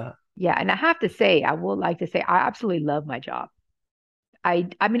 little bit about that? yeah, and I have to say, I would like to say, I absolutely love my job. I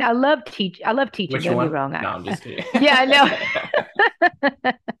mean, I love I love teaching. Which Don't get me one? wrong. No, I'm just kidding. Yeah, I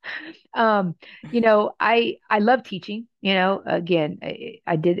know. Um, I love teaching. Again,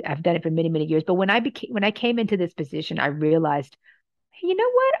 I've done it for many, many years. But when I came into this position, I realized, hey, you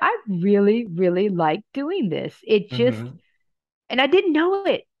know what? I really, really like doing this. Hmm. And I didn't know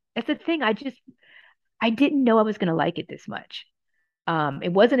it. That's the thing. I didn't know I was going to like it this much.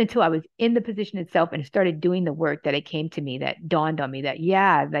 It wasn't until I was in the position itself and started doing the work that it came to me, that dawned on me that,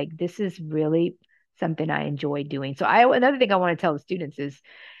 yeah, like this is really something I enjoy doing. So another thing I want to tell the students is,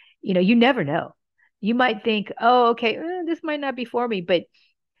 you never know. You might think, oh, okay, this might not be for me, but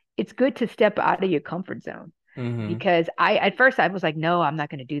it's good to step out of your comfort zone, Hmm. because at first I was like, no, I'm not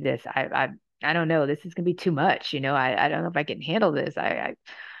going to do this. I don't know. This is going to be too much. I don't know if I can handle this. I'm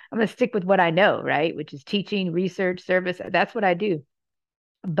going to stick with what I know, right? Which is teaching, research, service. That's what I do.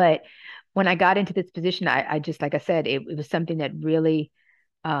 But when I got into this position, I just, like I said, it was something that really,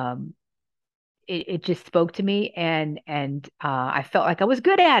 um, it just spoke to me, and I felt like I was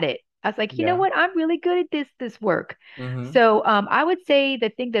good at it. I was like, you know Yeah. what? I'm really good at this work. Hmm. So I would say the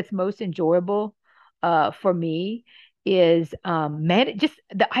thing that's most enjoyable for me is just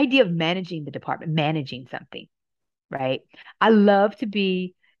the idea of managing the department, managing something, right? I love to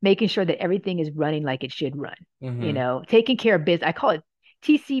be making sure that everything is running like it should run, Hmm. taking care of business. I call it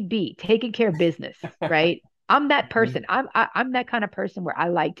TCB, taking care of business, right? I'm that person. I'm that kind of person where I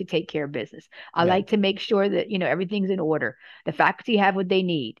like to take care of business. I Yeah. like to make sure that everything's in order. The faculty have what they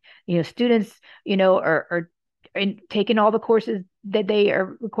need. Students are taking all the courses that they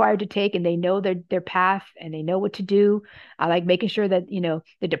are required to take, and they know their path, and they know what to do. I like making sure that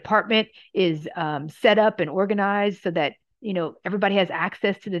the department is set up and organized so that everybody has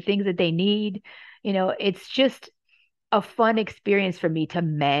access to the things that they need. It's just a fun experience for me to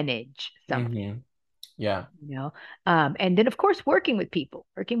manage something. Hmm. Yeah. you know and then of course working with people,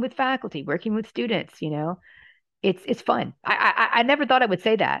 working with faculty, working with students. It's fun. I never thought I would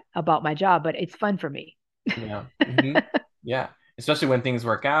say that about my job, but it's fun for me. Yeah. Hmm. Yeah. Especially when things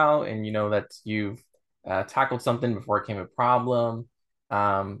work out and you know that you've tackled something before it became a problem.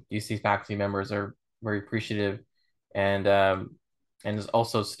 You see faculty members are very appreciative, and there's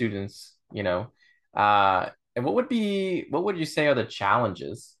also students, and what would you say are the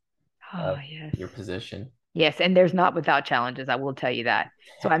challenges Oh, of yes. your position? Yes, and there's not without challenges, I will tell you that.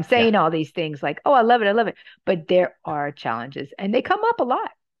 So I'm Yeah. saying all these things like, oh, I love it, but there are challenges, and they come up a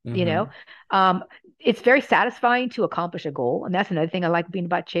lot, you know. Hmm. Um, it's very satisfying to accomplish a goal, and that's another thing I like being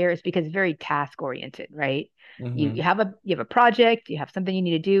about chair, is because it's very task oriented, right? You Hmm. have a project, you have something you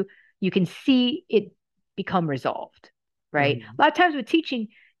need to do. you can see it become resolved, right? Hmm. A lot of times with teaching,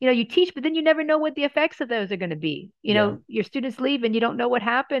 you teach, but then you never know what the effects of those are going to be. Yeah. Your students leave and you don't know what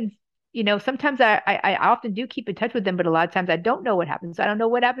happens. Sometimes I often do keep in touch with them, but a lot of times I don't know what happens. I don't know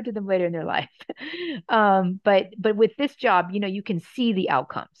what happened to them later in their life. But with this job, you can see the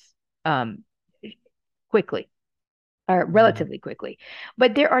outcomes um, quickly or Hmm. relatively quickly.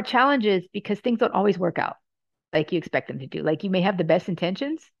 But there are challenges because things don't always work out like you expect them to do. Like you may have the best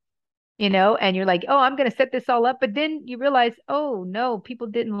intentions, and you're like, oh, I'm going to set this all up. But then you realize, oh, no, people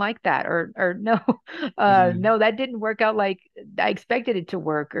didn't like that. Or no, Hmm. no, that didn't work out like I expected it to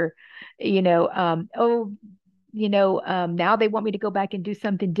work. Or, oh, now they want me to go back and do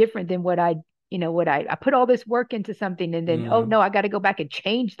something different than what I put all this work into something and then, oh Hmm. no, I got to go back and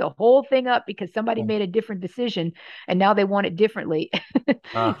change the whole thing up because somebody made a different decision and now they want it differently.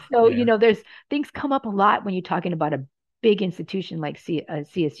 So, Yeah. there's things come up a lot when you're talking about a big institution like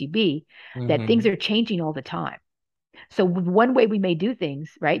CSUB, that things Hmm. are changing all the time. So one way we may do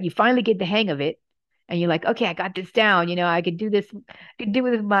things, right? You finally get the hang of it and you're like, okay, I got this down. I could do this, I could do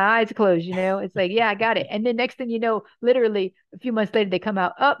it with my eyes closed. It's like, yeah, I got it. And then next thing you know, literally a few months later, they come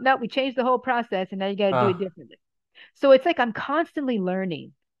out, oh, no, we changed the whole process and now you got to do it Uh, differently. So it's like I'm constantly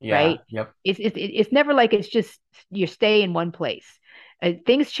learning, yeah. right? Yep. It's never like it's just you stay in one place.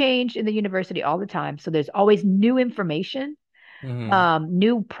 Things change in the university all the time. So there's always new information, Hmm.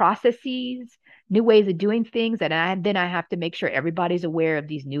 new processes, new ways of doing things. And then I have to make sure everybody's aware of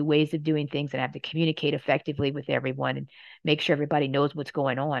these new ways of doing things and I have to communicate effectively with everyone and make sure everybody knows what's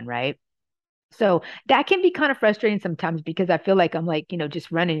going on, right? So that can be kind of frustrating sometimes because I feel like I'm like,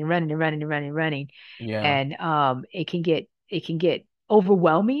 just running and running and running and running and running. Yeah. And it can get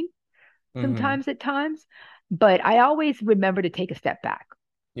overwhelming Hmm. sometimes at times. But I always remember to take a step back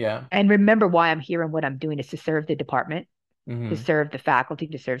Yeah. and remember why I'm here and what I'm doing is to serve the department, to Hmm. serve the faculty,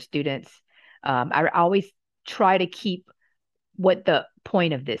 to serve students. I always try to keep what the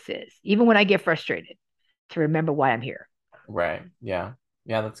point of this is, even when I get frustrated, to remember why I'm here. Right. Yeah.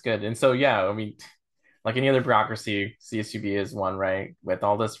 Yeah, that's good. And so, yeah, I mean, like any other bureaucracy, CSUB is one, right? With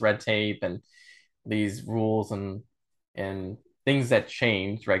all this red tape and these rules and things that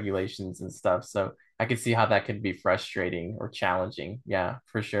change, regulations and stuff. So I could see how that could be frustrating or challenging. Yeah,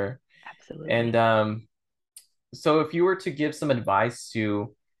 for sure. And Absolutely. so if you were to give some advice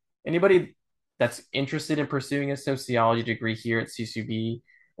to anybody that's interested in pursuing a sociology degree here at CCB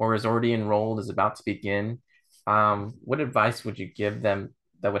or is already enrolled, is about to begin, what advice would you give them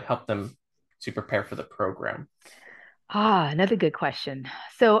that would help them to prepare for the program? Another good question.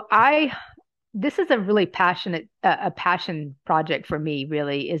 So this is a really a passion project for me,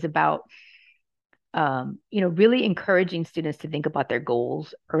 really is about, really encouraging students to think about their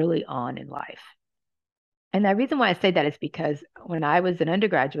goals early on in life. And the reason why I say that is because when I was an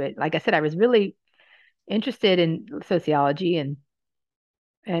undergraduate, like I said, I was really interested in sociology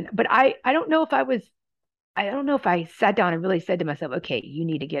but I don't know if I sat down and really said to myself, okay, you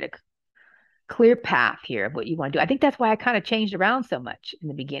need to get a clear path here of what you want to do. I think that's why I kind of changed around so much in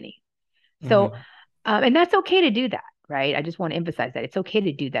the beginning. So, Hmm. and that's okay to do that, right? I just want to emphasize that it's okay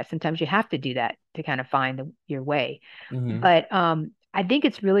to do that. Sometimes you have to do that to kind of find your way. Hmm. But I think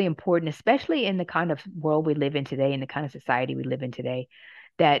it's really important, especially in the kind of world we live in today, in the kind of society we live in today,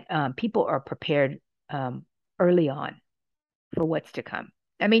 that people are prepared early on for what's to come.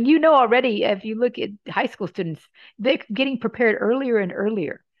 I mean, already, if you look at high school students, they're getting prepared earlier and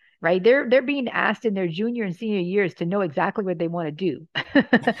earlier, right? They're being asked in their junior and senior years to know exactly what they want to do.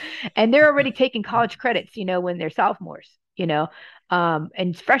 And they're already taking college credits, when they're sophomores,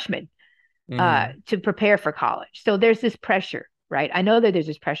 and freshmen Hmm. to prepare for college. So there's this pressure, right? I know that there's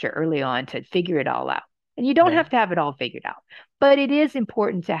this pressure early on to figure it all out. And you don't Yeah. have to have it all figured out, but it is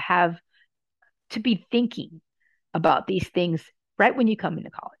important to be thinking about these things right when you come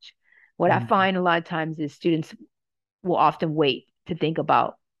into college. What I Hmm. find a lot of times is students will often wait to think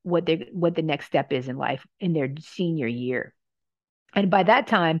about what the next step is in life in their senior year. And by that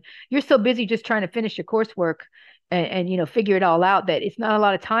time, you're so busy just trying to finish your coursework and figure it all out that it's not a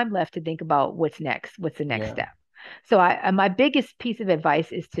lot of time left to think about what's the next Yeah. step. So my biggest piece of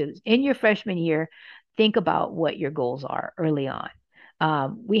advice is to in your freshman year, think about what your goals are early on.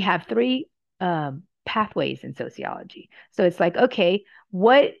 We have three pathways in sociology. So it's like, okay,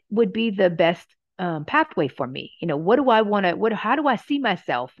 what would be the best pathway for me? What do I want to, how do I see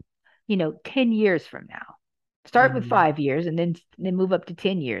myself, 10 years from now? Start with Hmm. 5 years and then move up to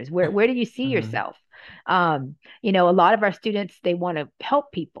 10 years. Where do you see Hmm. yourself? A lot of our students, they want to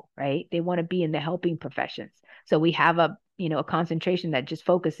help people, right? They want to be in the helping professions. So we have a concentration that just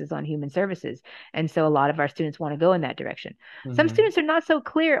focuses on human services. And so a lot of our students want to go in that direction. Some Hmm. students are not so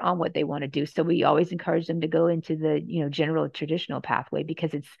clear on what they want to do. So we always encourage them to go into the general traditional pathway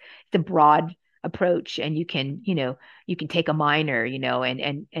because it's a broad approach and you can take a minor,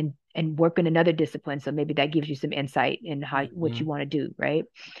 and work in another discipline. So maybe that gives you some insight in how what Hmm. you want to do, right?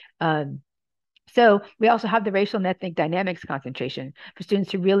 Um, so we also have the racial and ethnic dynamics concentration for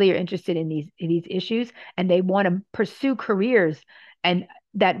students who really are interested in these issues and they want to pursue careers and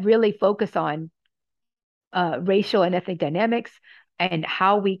that really focus on racial and ethnic dynamics and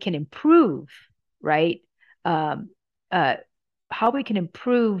how we can improve, right? Um, uh, how we can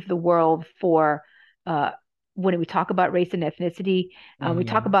improve the world for uh, when we talk about race and ethnicity, we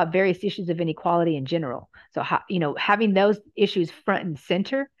talk Hmm. about various issues of inequality in general. So, having those issues front and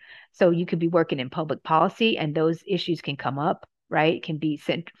center, so you could be working in public policy, and those issues can come up, right? Can be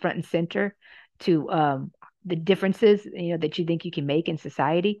front and center to the differences, that you think you can make in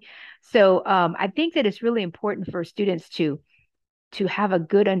society. So, I think that it's really important for students to have a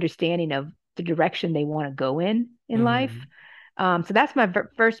good understanding of the direction they want to go in life. Hmm. So that's my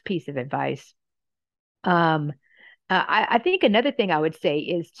first piece of advice. Um, I think another thing I would say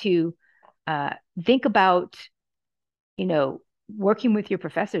is to uh, think about, you know, working with your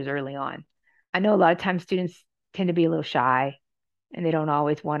professors early on. I know a lot of times students tend to be a little shy and they don't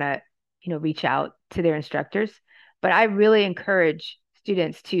always want to, reach out to their instructors. But I really encourage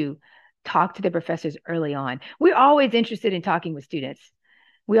students to talk to their professors early on. We're always interested in talking with students.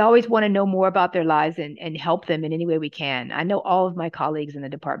 We always want to know more about their lives and help them in any way we can. I know all of my colleagues in the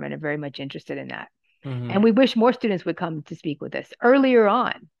department are very much interested in that. And Hmm. we wish more students would come to speak with us earlier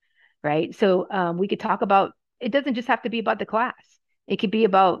on, right? So we could talk about it doesn't just have to be about the class. It could be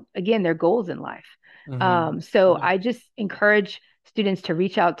about, again, their goals in life. Hmm. So Yeah. I just encourage students to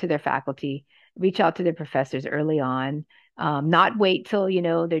reach out to their faculty, reach out to their professors early on, not wait till,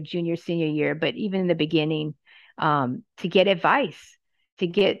 their junior, senior year, but even in the beginning, to get advice, to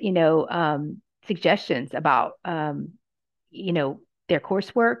get, suggestions about, you know, their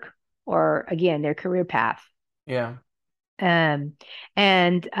coursework or again, their career path. Yeah. Um,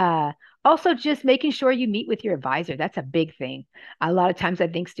 and also just making sure you meet with your advisor. That's a big thing. A lot of times I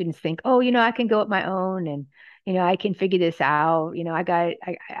think students think, oh, I can go up my own and, I can figure this out.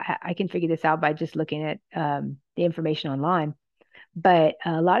 I can figure this out by just looking at the information online. But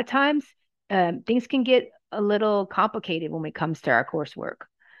a lot of times things can get a little complicated when it comes to our coursework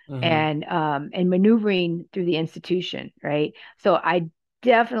Hmm. and maneuvering through the institution, right? So I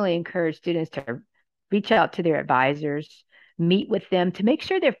definitely encourage students to reach out to their advisors, meet with them to make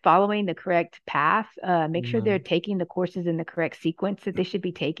sure they're following the correct path, make sure they're Hmm. taking the courses in the correct sequence that they should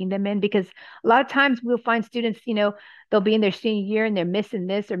be taking them in. Because a lot of times we'll find students, they'll be in their senior year and they're missing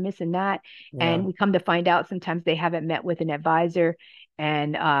this or missing that. Yeah. And we come to find out sometimes they haven't met with an advisor.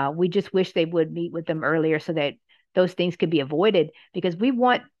 And we just wish they would meet with them earlier so that those things could be avoided because we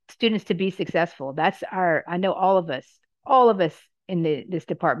want students to be successful. I know all of us in this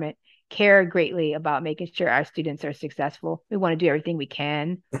department care greatly about making sure our students are successful. We want to do everything we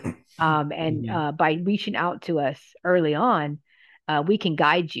can. And Hmm. by reaching out to us early on, we can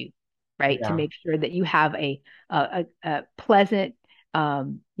guide you, right, to Yeah. make sure that you have a pleasant,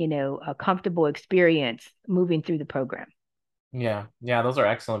 a comfortable experience moving through the program. Yeah, yeah, those are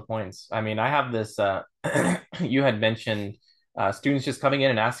excellent points. I mean, I have this you had mentioned students just coming in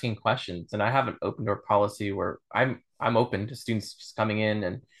and asking questions, and I have an open door policy where I'm open to students just coming in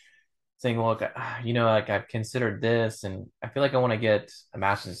and saying, "Well, look, like I've considered this, and I feel like I want to get a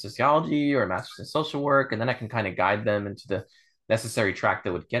master's in sociology or a master's in social work, and then I can kind of guide them into the necessary track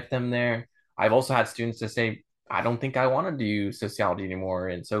that would get them there." I've also had students to say, "I don't think I want to do sociology anymore,"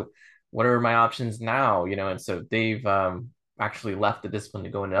 and so what are my options now? And so they've actually left the discipline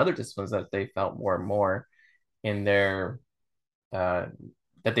to go into other disciplines that they felt more and more in their uh,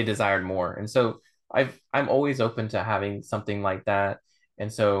 that they desired more. And so I'm always open to having something like that.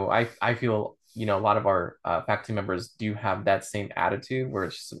 And so I feel a lot of our faculty members do have that same attitude where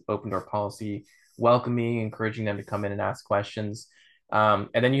it's just an open door policy, welcoming, encouraging them to come in and ask questions. And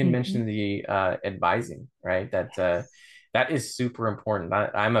then you had Mhm. mentioned the advising, right? That is super important.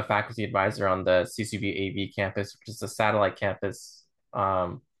 I'm a faculty advisor on the CCV AV campus, which is a satellite campus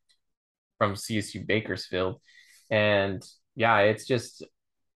um, from CSU Bakersfield. And yeah, it's just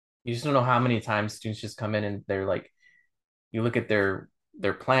you just don't know how many times students just come in and they're like, you look at their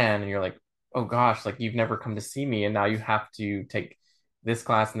plan and you're like, oh gosh, like you've never come to see me, and now you have to take this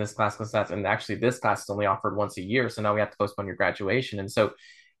class and this class, and actually this class is only offered once a year, so now we have to postpone your graduation, and so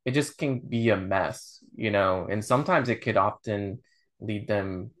it just can be a mess, and sometimes it could often lead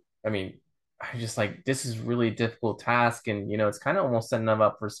them. I mean, I just like, this is really difficult task, and it's kind of almost setting them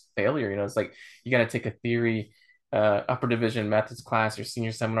up for failure. It's like you got to take a theory, upper division methods class, your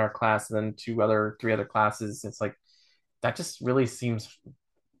senior seminar class, and then three other classes. It's like that just really seems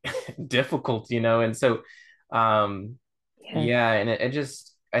difficult, and so um Yes. yeah, and it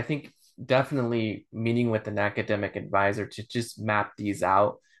just, I think, definitely meeting with an academic advisor to just map these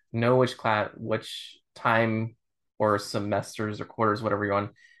out, know which time or semesters or quarters, whatever you're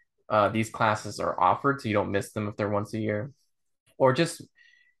on, these classes are offered, so you don't miss them if they're once a year, or just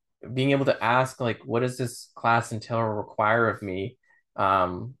being able to ask, like, what does this class entail or require of me,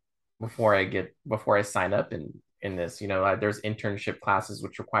 um, before I sign up in this. There's internship classes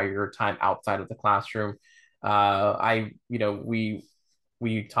which require your time outside of the classroom. I you know we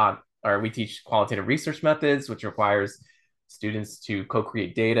teach qualitative research methods, which requires students to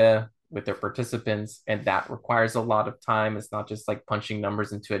co-create data with their participants, and that requires a lot of time. It's not just like punching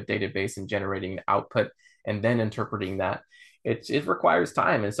numbers into a database and generating an output and then interpreting that. It requires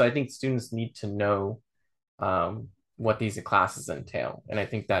time, and so I think students need to know, what these classes entail, and I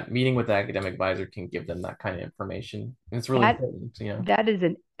think that meeting with the academic advisor can give them that kind of information, and it's really That important. that is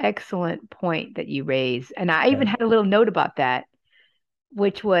an excellent point that you raise. And I Yeah, even had a little note about that,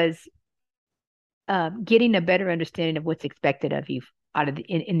 which was getting a better understanding of what's expected of you out of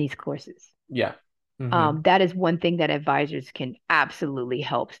in these courses. yeah. Hmm. That is one thing that advisors can absolutely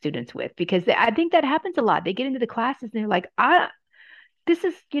help students with because I think that happens a lot. They get into the classes and they're like, this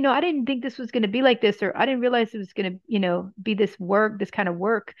is, I didn't think this was going to be like this, or I didn't realize it was going to, be this work, this kind of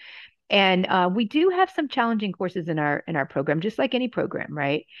work. And we do have some challenging courses in our program, just like any program,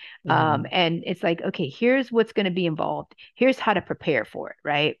 right? Hmm. And it's like, okay, here's what's going to be involved. Here's how to prepare for it,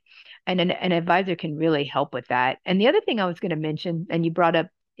 right? And an advisor can really help with that. And the other thing I was going to mention, and you brought up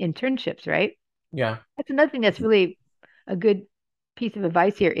internships, right? Yeah. That's another thing that's really a good piece of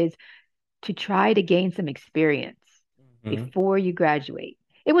advice here is to try to gain some experience Hmm. before you graduate.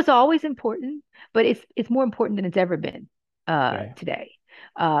 It was always important, but it's more important than it's ever been Yeah. today,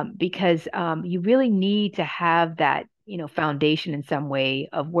 because you really need to have that foundation in some way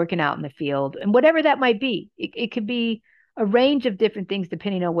of working out in the field and whatever that might be. It could be a range of different things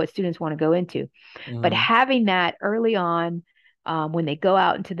depending on what students want to go into. But Hmm. having that early on, when they go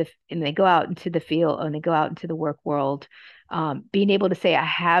out into the field and they go out into the work world, being able to say, I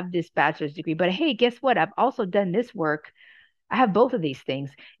have this bachelor's degree, but hey, guess what? I've also done this work. I have both of these things.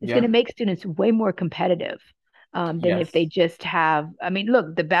 It's going to Yeah. make students way more competitive than if they Yes. just have. I mean,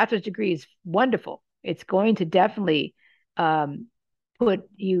 look, the bachelor's degree is wonderful. It's going to definitely um, put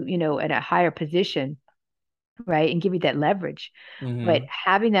you, in a higher position, right, and give you that leverage. But Hmm.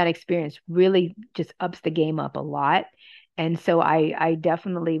 having that experience really just ups the game up a lot. And so I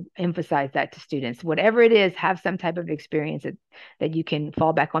definitely emphasize that to students. Whatever it is, have some type of experience that you can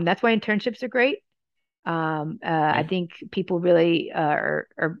fall back on. That's why internships are great. I Yeah. think people really are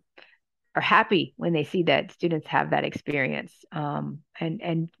happy when they see that students have that experience, and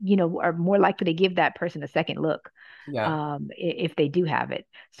are more likely to give that person a second look, Yeah. if they do have it.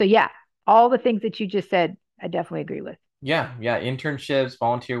 So yeah, all the things that you just said, I definitely agree with. Yeah, yeah, internships,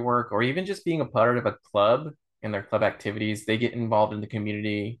 volunteer work, or even just being a part of a club and their club activities, they get involved in the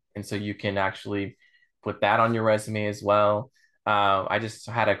community. And so you can actually put that on your resume as well. I just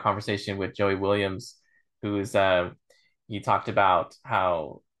had a conversation with Joey Williams, who's he talked about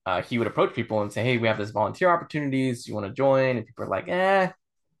how he would approach people and say, "Hey, we have this volunteer opportunities. You want to join?" And people are like,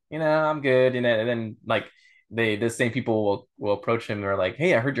 I'm good. And then like the same people will approach him and they're like,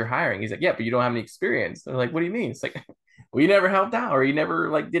 "Hey, I heard you're hiring." He's like, "Yeah, but you don't have any experience." They're like, "What do you mean?" It's like, well, you never helped out, or you never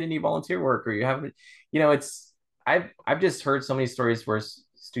like did any volunteer work, or you haven't, it's, I've just heard so many stories where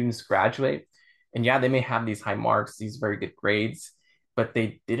students graduate, and yeah, they may have these high marks, these very good grades, but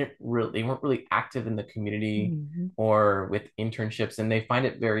they weren't really active in the community Mhm. or with internships, and they find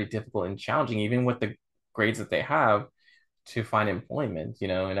it very difficult and challenging, even with the grades that they have, to find employment.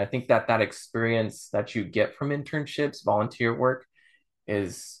 And I think that that experience that you get from internships, volunteer work,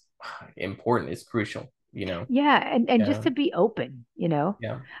 is important, is crucial. Yeah, and just Yeah. to be open, Yeah.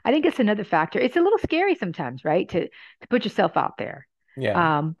 I think it's another factor. It's a little scary sometimes, right? To put yourself out there.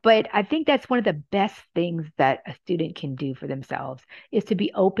 Yeah. But I think that's one of the best things that a student can do for themselves is to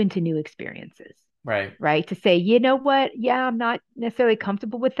be open to new experiences, Right. right? To say, you know what? Yeah, I'm not necessarily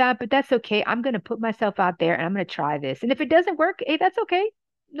comfortable with that, but that's okay. I'm going to put myself out there and I'm going to try this. And if it doesn't work, hey, that's okay.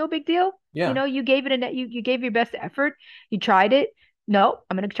 No big deal. Yeah. You gave it you gave your best effort. You tried it. No,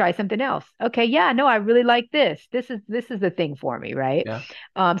 I'm going to try something else. Okay, yeah, no, I really like this. This is the thing for me, right?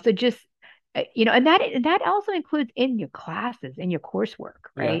 Yeah. So just And that also includes in your classes, in your coursework,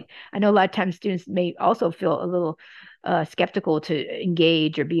 Yeah. right? I know a lot of times students may also feel a little skeptical to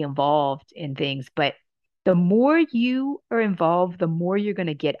engage or be involved in things, but the more you are involved, the more you're going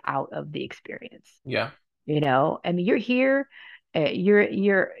to get out of the experience. Yeah. I mean, you're here,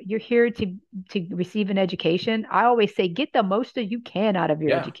 you're here to receive an education. I always say, get the most that you can out of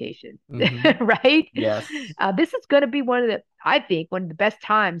your Yeah. education, Hmm. right? Yes. This is going to be I think, one of the best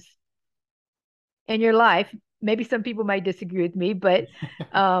times in your life. Maybe some people might disagree with me, but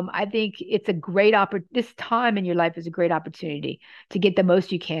I think it's a great this time in your life is a great opportunity to get the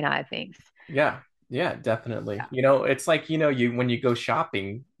most you can out of things. Yeah. Yeah, definitely. Yeah, It's like, you when you go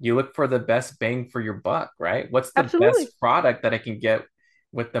shopping, you look for the best bang for your buck, right? What's the absolutely. best product that I can get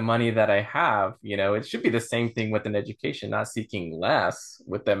with the money that I have? It should be the same thing with an education, not seeking less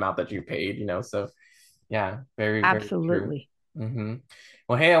with the amount that you paid. So yeah, very, very true. Absolutely. Hmm.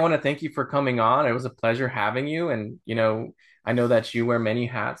 Well, hey, I want to thank you for coming on. It was a pleasure having you. And, I know that you wear many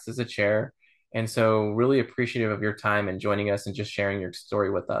hats as a chair. And so really appreciative of your time and joining us and just sharing your story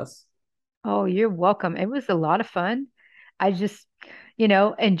with us. Oh, you're welcome. It was a lot of fun. I just,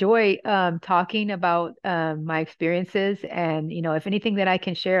 enjoy talking about my experiences, and if anything that I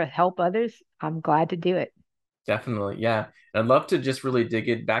can share help others, I'm glad to do it. Definitely. Yeah. And I'd love to just really dig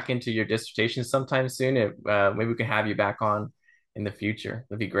it back into your dissertation sometime soon. If maybe we can have you back on in the future.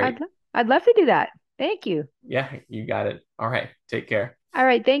 That'd be I'd great. lo- I'd love to do that. Thank you. Yeah, you got it. All right. Take care. All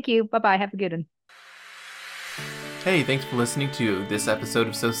right, thank you. Bye bye. Have a good one. Hey, thanks for listening to this episode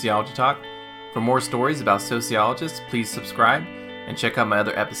of Sociology Talk. For more stories about sociologists, please subscribe and check out my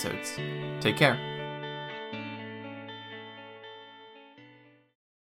other episodes. Take care.